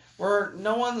thing, where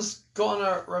no one's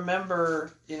gonna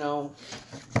remember,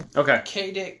 Okay.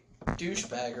 K-Dick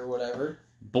douchebag or whatever.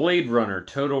 Blade Runner,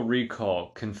 Total Recall,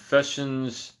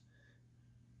 Confessions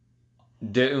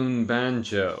d'un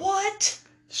Banjo, What?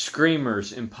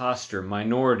 Screamers, Imposter,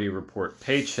 Minority Report,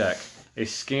 Paycheck, A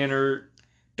Scanner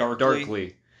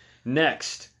Darkly.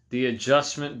 Next, The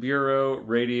Adjustment Bureau,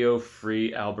 Radio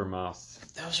Free Albemarle.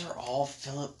 Those are all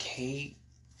Philip K.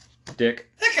 Dick.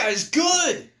 That guy's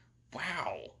good!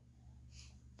 Wow.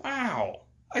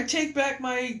 I take back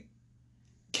my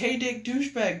K-Dick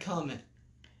douchebag comment.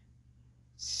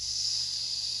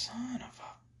 Son of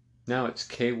Now it's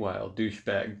K Wild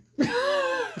Douchebag. a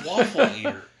waffle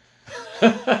eater.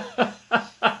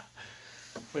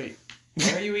 Wait,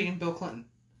 why are you eating Bill Clinton?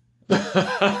 Because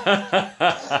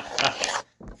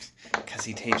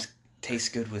he tastes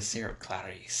good with syrup,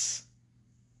 Clarice.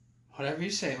 Whatever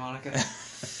you say, Monica.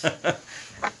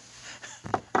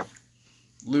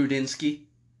 Ludinsky.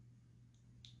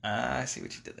 I see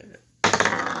what you did there.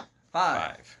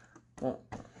 5. 5.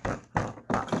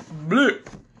 Blue.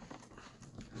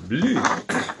 Blue.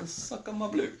 Suck on my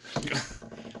blue.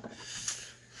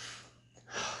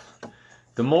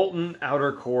 The molten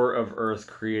outer core of Earth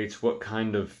creates what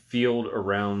kind of field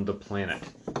around the planet?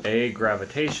 A.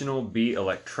 Gravitational. B.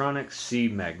 Electronic. C.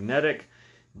 Magnetic.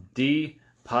 D.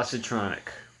 Positronic.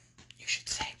 You should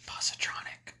say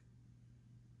positronic.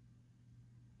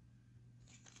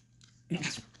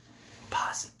 It's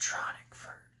positronic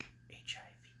for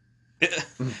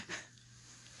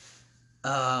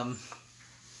HIV.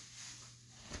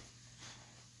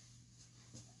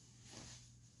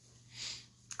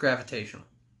 Gravitational.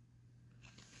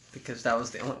 Because that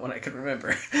was the only one I could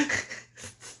remember.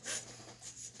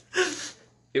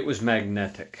 It was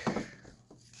magnetic.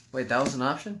 Wait, that was an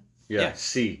option? Yeah.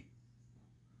 C.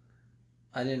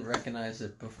 I didn't recognize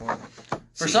it before.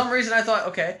 For C. some reason I thought,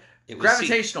 okay, It was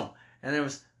gravitational. And it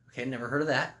was, okay, never heard of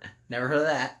that. Never heard of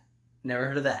that. Never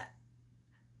heard of that.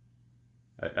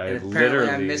 I And apparently literally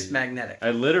I missed magnetic.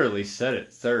 I literally said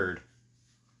it third.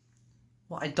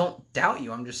 Well, I don't doubt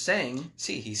you. I'm just saying.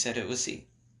 C. He said it was C.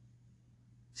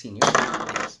 Senior.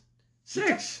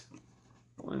 6.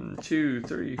 1, 2,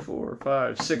 3, 4,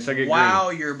 5, 6. I get Wow,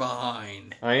 green. you're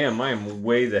behind. I am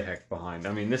way the heck behind.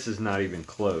 I mean, this is not even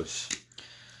close.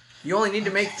 You only need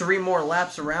to make 3 more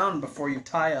laps around before you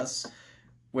tie us,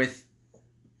 with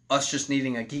us just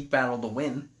needing a geek battle to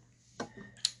win.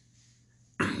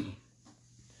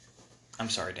 I'm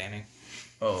sorry, Danny.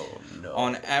 Oh, no.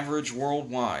 On average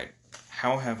worldwide,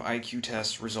 how have IQ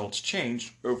test results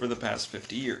changed over the past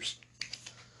 50 years?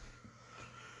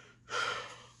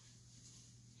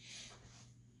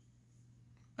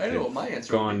 I know what my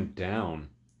answer Gone down.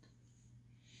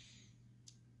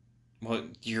 Well,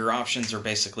 your options are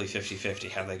basically 50-50.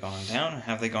 Have they gone down or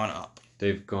have they gone up?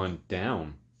 They've gone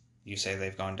down. You say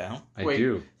they've gone down? I Wait.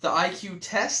 do. The IQ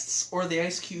tests or the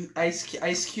ice cube? IQ.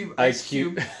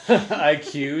 The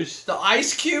IQs.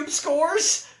 ice cube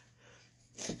scores?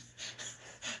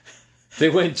 They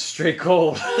went straight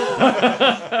cold.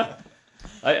 I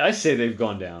say they've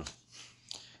gone down.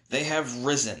 They have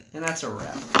risen. And that's a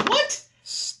wrap. What?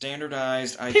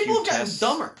 Standardized IQ People have gotten tests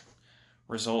dumber.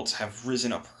 results have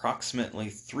risen approximately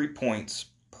 3 points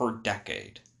per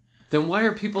decade Then why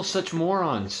are people such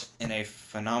morons? in a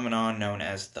phenomenon known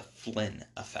as the Flynn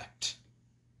effect.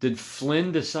 Did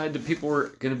Flynn decide that people were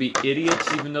going to be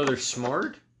idiots even though they're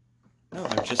smart? No,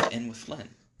 they're just in with Flynn.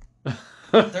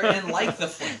 They're in like the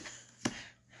Flint.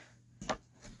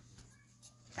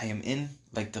 I am in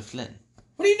like the Flynn.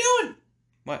 What are you doing?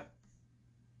 What?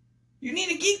 You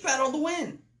need a geek battle to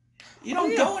win. You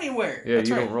don't go anywhere. Yeah, That's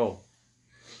you right. don't roll.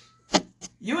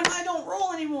 You and I don't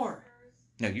roll anymore.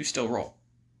 No, you still roll.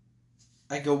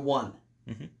 I go 1.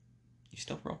 You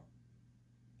still roll.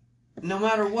 No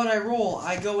matter what I roll,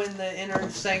 I go in the inner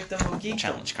sanctum of geek.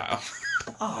 Challenge, Kyle.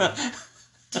 Oh,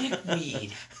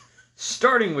 dickweed.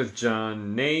 Starting with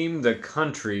John, name the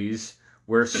countries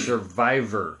where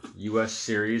Survivor U.S.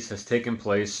 Series has taken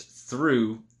place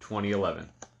through 2011.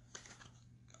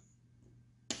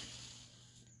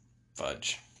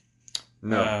 Fudge.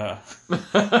 No.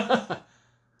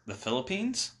 The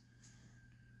Philippines?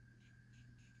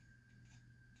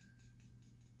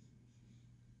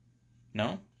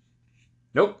 No?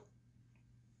 Nope.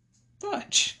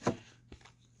 Fudge.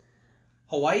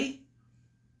 Hawaii?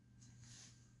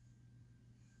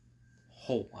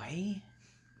 Hawaii?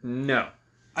 No.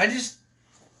 I just...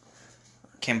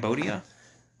 Cambodia?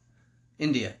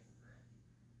 India.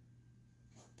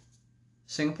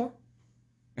 Singapore?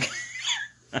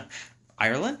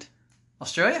 Ireland?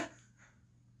 Australia?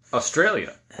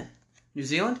 Australia. New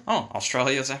Zealand? Oh,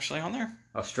 Australia's actually on there?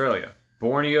 Australia.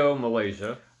 Borneo,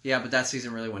 Malaysia. Yeah, but that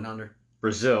season really went under.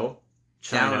 Brazil.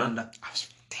 China. Down under.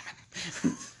 Damn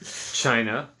it.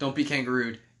 China. Don't be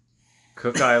kangarooed.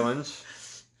 Cook Islands.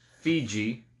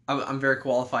 Fiji. I'm very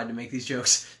qualified to make these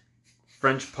jokes.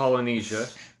 French Polynesia.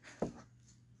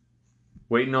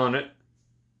 Waiting on it.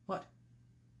 What?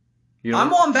 You don't-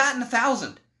 I'm on batting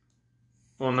 1,000.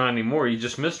 Well, not anymore. You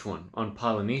just missed one on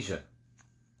Polynesia.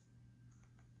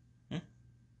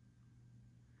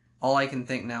 All I can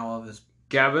think now of is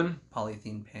Gabon.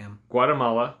 Polythene Pam.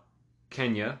 Guatemala.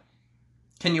 Kenya.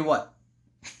 Can you what?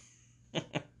 Can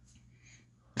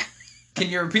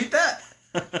you repeat that?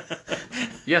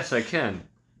 Yes, I can.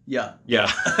 Yeah. Yeah.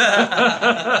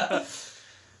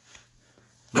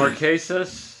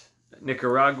 Marquesas,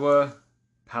 Nicaragua,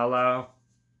 Palau,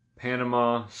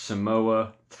 Panama,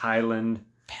 Samoa, Thailand.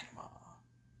 Panama.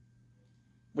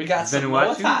 We got some more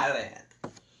Vanuatu? Thailand.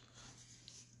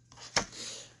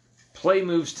 Play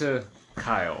moves to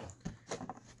Kyle.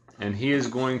 And he is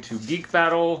going to Geek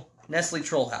Battle, Nestle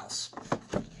Troll House.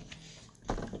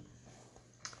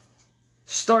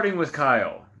 starting with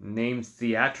Kyle. Name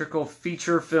theatrical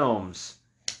feature films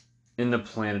in the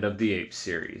Planet of the Apes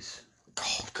series.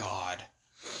 Oh, God.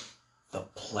 The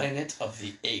Planet of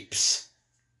the Apes.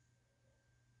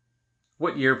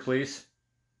 What year, please?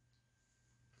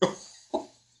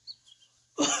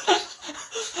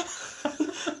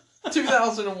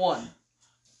 2001.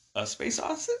 A Space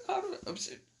Odyssey?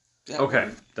 Okay,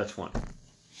 that's one.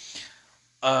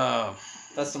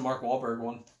 That's the Mark Wahlberg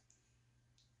one.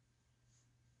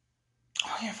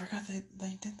 Oh, yeah, I forgot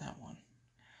they did that one.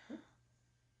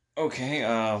 Okay,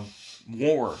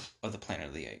 War of the Planet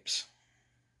of the Apes.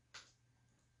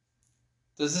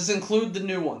 Does this include the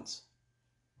new ones?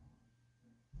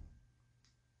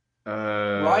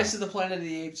 Rise of the Planet of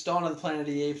the Apes, Dawn of the Planet of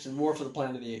the Apes, and War for the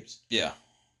Planet of the Apes. Yeah.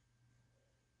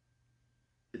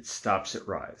 It stops at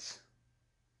Rise.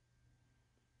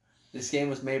 This game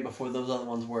was made before those other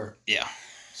ones were. Yeah.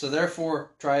 So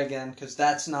therefore, try again, because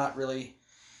that's not really...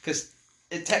 Because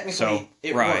it technically,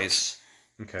 it Rise.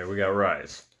 works. Okay, we got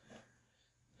Rise.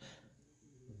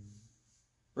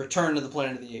 Return to the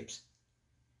Planet of the Apes.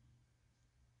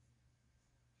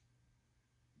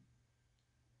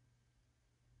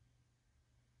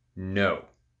 No.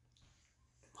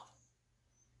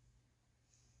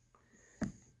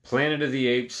 Planet of the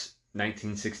Apes,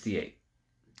 1968.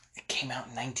 It came out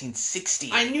in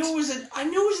 1968. I knew it was in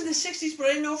the 60s, but I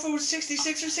didn't know if it was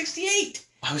 66 or 68.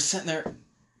 I was sitting there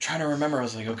trying to remember. I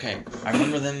was like, okay, I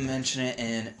remember them mentioning it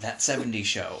in that 70s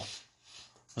show. I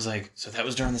was like, so that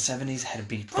was during the 70s? It had to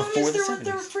be before the 70s.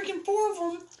 There were freaking 4 of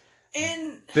them.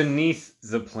 And Beneath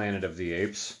the Planet of the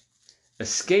Apes,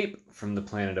 Escape from the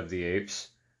Planet of the Apes,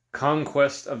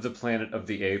 Conquest of the Planet of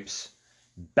the Apes,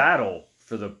 Battle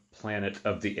for the Planet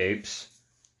of the Apes,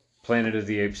 Planet of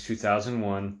the Apes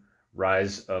 2001,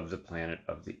 Rise of the Planet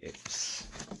of the Apes.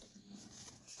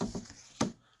 I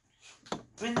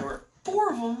mean, there were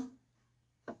 4 of them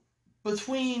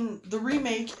between the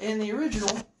remake and the original.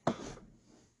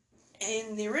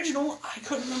 And the original, I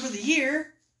couldn't remember the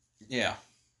year. Yeah.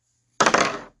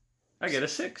 I get a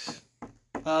 6.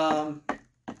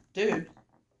 Dude,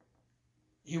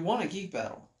 you won a Geek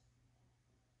Battle.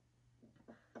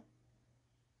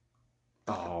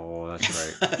 Oh,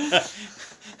 that's right.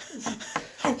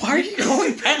 Why are you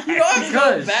going back? You don't have to go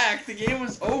Because- back. The game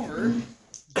was over.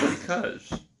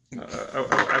 Because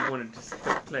I wanted to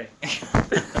play.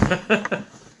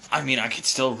 I mean, I could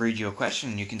still read you a question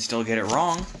and you can still get it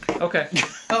wrong. Okay.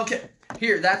 Okay,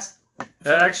 here, that's...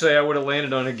 Actually, I would have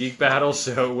landed on a Geek Battle,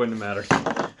 so it wouldn't have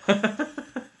mattered.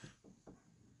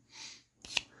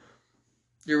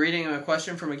 You're reading a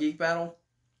question from a Geek Battle?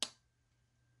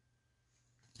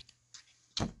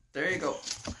 There you go.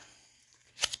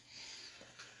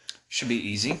 Should be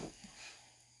easy.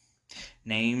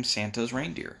 Name Santa's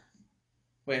reindeer.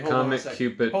 Wait, hold on a Comet second.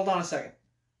 Cupid. Hold on a second.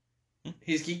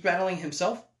 He's Geek Battling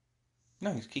himself?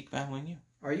 No, he's keep battling you.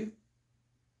 Are you?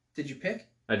 Did you pick?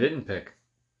 I didn't pick.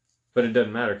 But it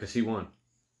doesn't matter, because he won.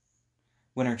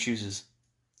 Winner chooses.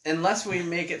 Unless we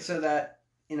make it so that,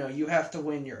 you have to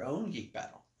win your own Geek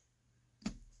Battle.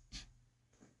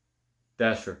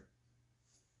 Dasher.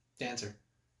 Dancer.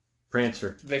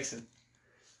 Prancer. Vixen.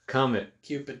 Comet.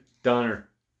 Cupid. Donner.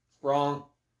 Wrong.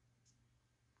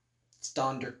 It's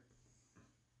Donder.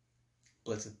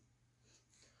 Blitzen.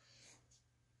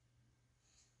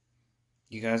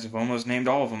 You guys have almost named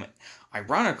all of them.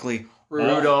 Ironically,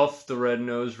 Rudolph the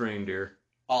Red-Nosed Reindeer.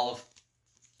 Olive.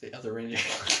 The other reindeer.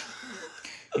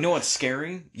 you know what's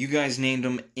scary? You guys named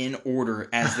them in order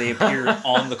as they appeared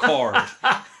on the card.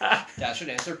 Dasher,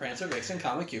 Dancer, Prancer, Vixen,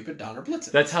 Comet, Cupid, Donner,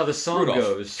 Blitzen. That's how the song Rudolph.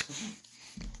 goes.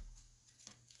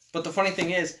 But the funny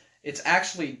thing is, it's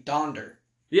actually Donder.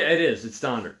 Yeah, it is. It's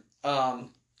Donner.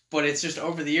 But it's just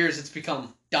over the years, it's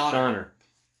become Donner. Donner.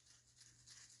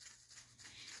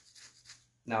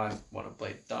 Now I want to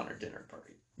play Donner Dinner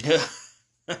Party.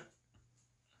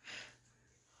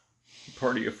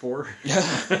 Party of 4.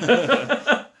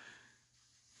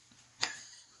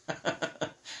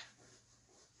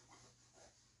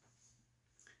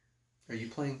 Are you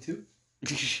playing too?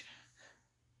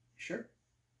 Sure.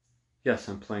 Yes,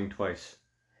 I'm playing twice.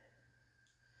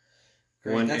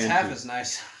 Great. One That's and half two. as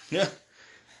nice. Yeah.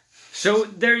 So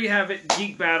there you have it.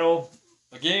 Geek Battle.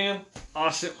 Again.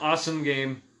 Awesome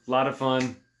game. A lot of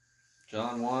fun.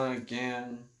 John won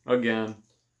again. Again.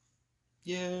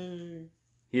 Yay.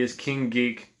 He is King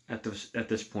Geek at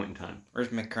this point in time.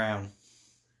 Where's my crown?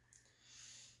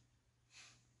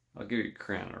 I'll give you a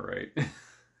crown, all right?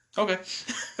 Okay.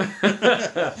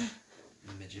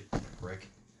 Midget brick.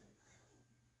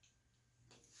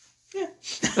 Yeah.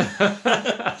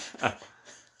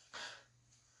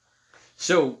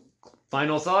 So,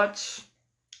 final thoughts?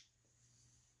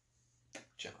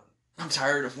 John. I'm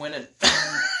tired of winning.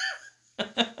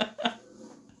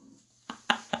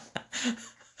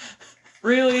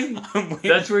 Really?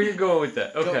 That's where you're going with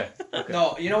that. Okay. Okay.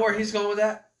 No, you know where he's going with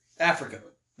that? Africa.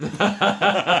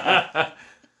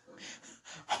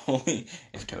 Only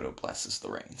if Toto blesses the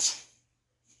reins.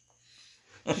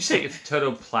 Did you say if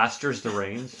Toto plasters the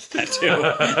reins? That too.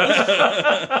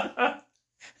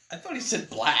 I thought he said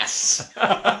blasts.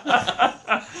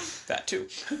 That too.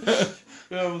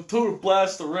 Total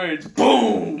blast the reins.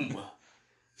 Boom!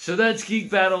 So that's Geek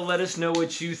Battle. Let us know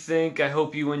what you think. I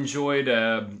hope you enjoyed.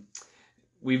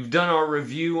 We've done our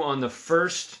review on the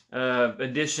first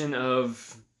edition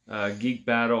of Geek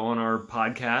Battle on our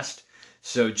podcast.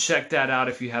 So check that out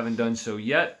if you haven't done so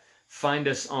yet. Find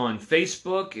us on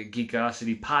Facebook at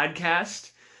Geekosity Podcast.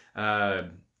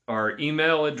 Our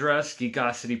email address,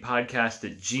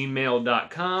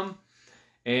 geekositypodcast@gmail.com.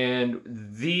 and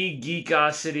The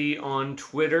Geekosity on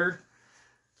Twitter.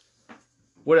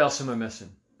 What else am I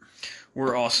missing?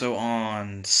 We're also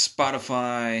on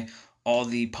Spotify, all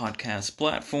the podcast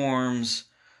platforms.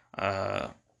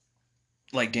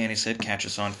 Like Danny said, catch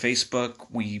us on Facebook.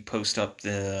 We post up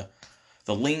the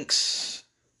links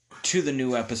to the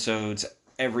new episodes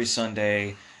every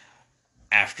Sunday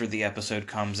after the episode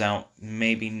comes out.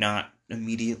 Maybe not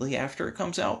immediately after it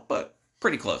comes out, but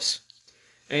pretty close.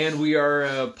 And we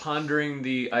are pondering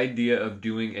the idea of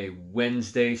doing a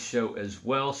Wednesday show as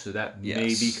well, so that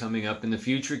may be coming up in the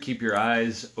future. Keep your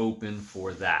eyes open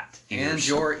for that. And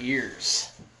your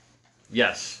ears.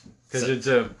 Yes, because it's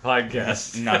a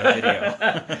podcast. Not a video.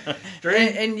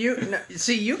 and you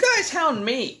see, you guys hound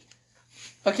me.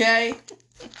 Okay?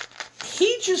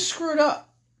 He just screwed up.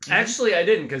 Actually, I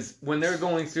didn't, because when they're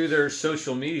going through their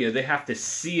social media, they have to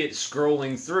see it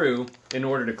scrolling through in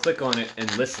order to click on it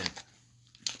and listen.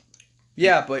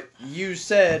 Yeah, but you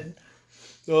said,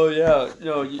 oh yeah,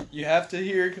 you have to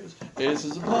hear, because this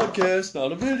is a podcast,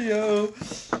 not a video.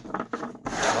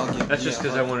 That's just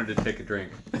because I wanted to take a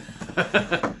drink.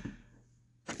 Yeah,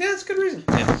 that's a good reason.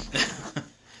 Yeah.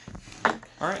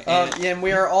 All right. And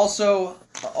we are also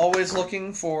always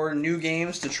looking for new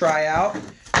games to try out.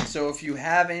 So if you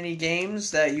have any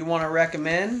games that you want to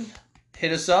recommend,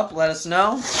 hit us up, let us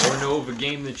know. Or know of a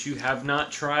game that you have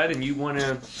not tried and you want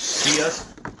to see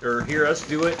us or hear us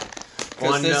do it.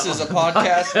 Because this is a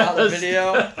podcast, not a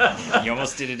video. You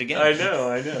almost did it again. I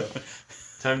know.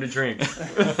 Time to drink.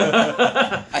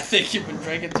 I think you've been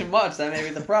drinking too much. That may be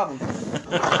the problem.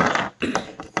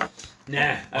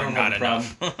 Nah, I don't not have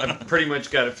a problem. I've pretty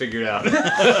much got it figured out.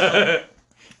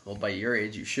 Well, by your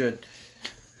age, you should.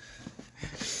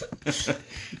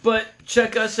 But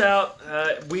check us out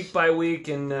week by week,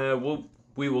 and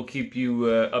we will keep you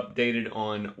updated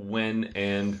on when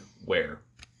and where.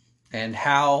 And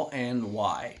how and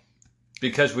why.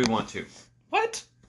 Because we want to. What?